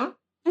 I'm down.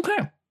 Okay.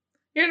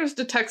 You're going to have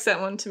to text that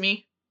one to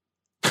me.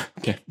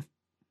 Okay.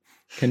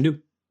 Can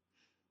do.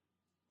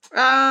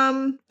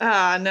 No,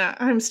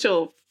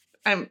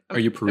 Are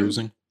you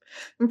perusing?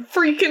 I'm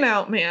freaking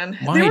out, man.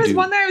 Why, there was dude?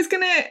 one that I was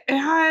going to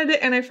add,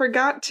 and I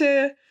forgot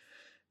to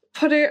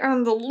put it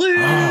on the list.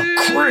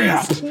 Oh,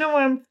 crap. No,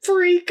 I'm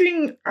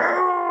freaking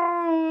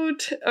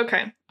out.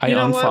 Okay. I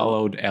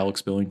unfollowed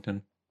Alex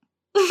Billington.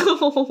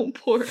 Oh,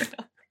 poor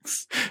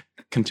Alex.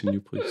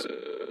 Continue, please.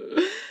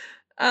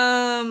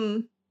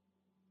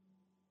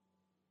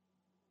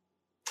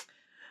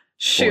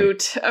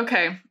 Shoot. Boy.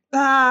 Okay.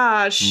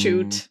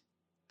 Shoot.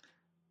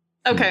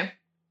 Okay.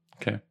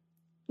 Okay.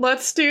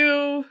 Let's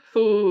do...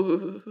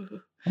 Oh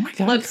my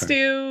God. Let's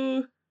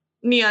do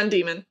Neon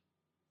Demon.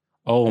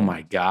 Oh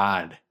my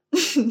God.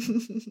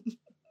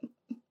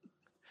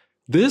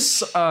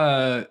 This,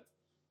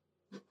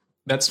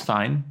 that's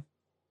fine.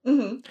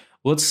 Mm-hmm.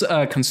 Let's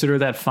consider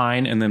that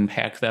fine and then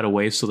pack that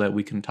away so that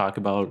we can talk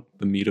about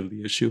the meat of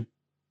the issue.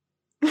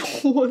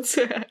 What's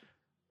that?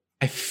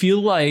 I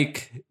feel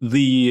like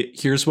the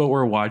Here's What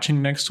We're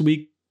Watching Next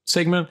Week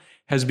segment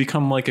has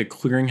become like a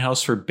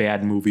clearinghouse for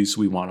bad movies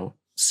we want to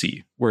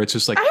see, where it's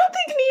just like... I don't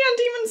think Neon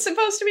Demon's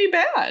supposed to be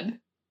bad.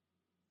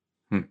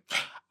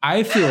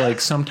 I feel like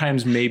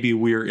sometimes maybe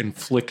we're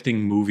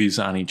inflicting movies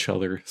on each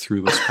other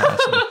through this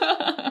process.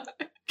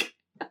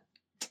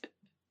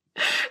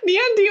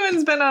 Neon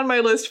Demon's been on my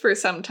list for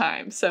some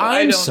time, so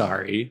I'm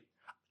sorry.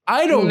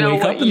 I don't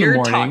wake up in the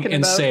morning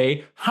and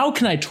say, how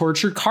can I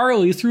torture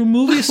Carly through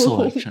movie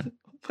selection?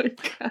 Oh my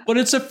God. But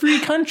it's a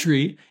free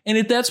country, and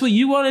if that's what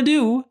you want to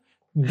do,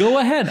 go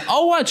ahead.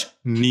 I'll watch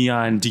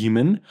Neon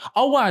Demon.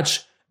 I'll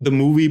watch the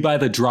movie by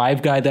the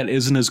Drive guy that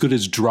isn't as good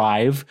as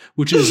Drive,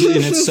 which is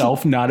in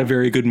itself not a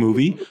very good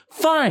movie.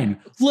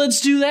 Fine.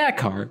 Let's do that,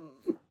 Car.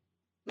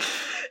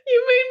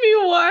 You made me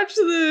watch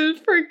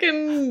the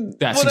freaking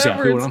That's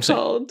exactly what I'm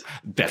called.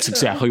 saying. That's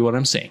exactly what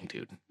I'm saying,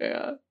 dude.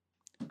 Yeah.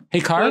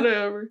 Hey, Car.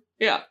 Whatever.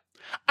 Yeah.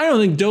 I don't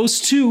think dose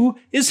 2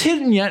 is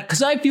hitting yet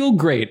because I feel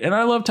great. And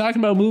I love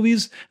talking about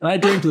movies. And I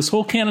drank this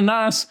whole can of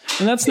NOS.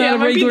 And that's not a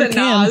regular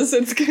can. NOS.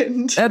 It's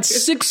good.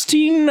 That's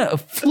 16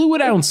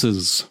 fluid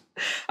ounces.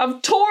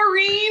 Of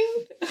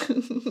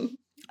taurine.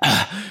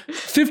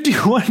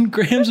 51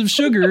 grams of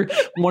sugar.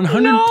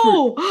 100.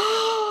 No.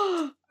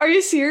 Are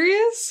you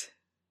serious?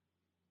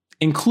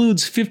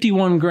 Includes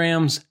 51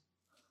 grams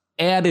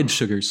added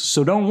sugars.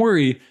 So don't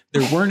worry,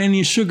 there weren't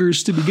any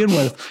sugars to begin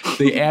with.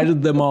 They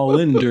added them all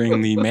in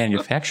during the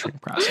manufacturing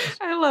process.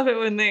 I love it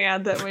when they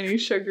add that many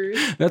sugars.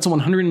 That's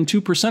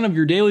 102% of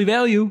your daily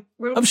value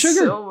of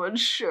sugar. So much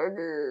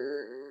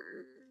sugar.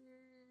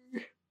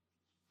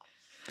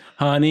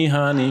 Honey,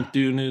 honey,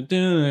 do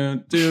do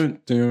do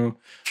do.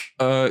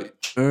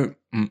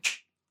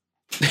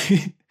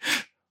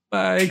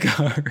 Bye,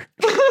 car.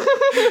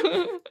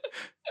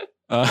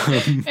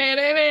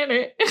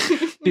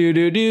 Do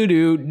do do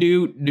do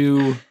do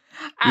do.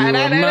 You're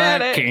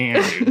my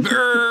candy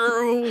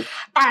girl.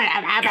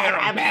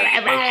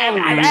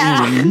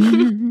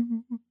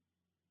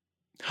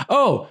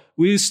 Oh,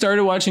 we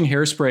started watching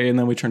Hairspray and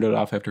then we turned it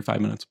off after 5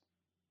 minutes.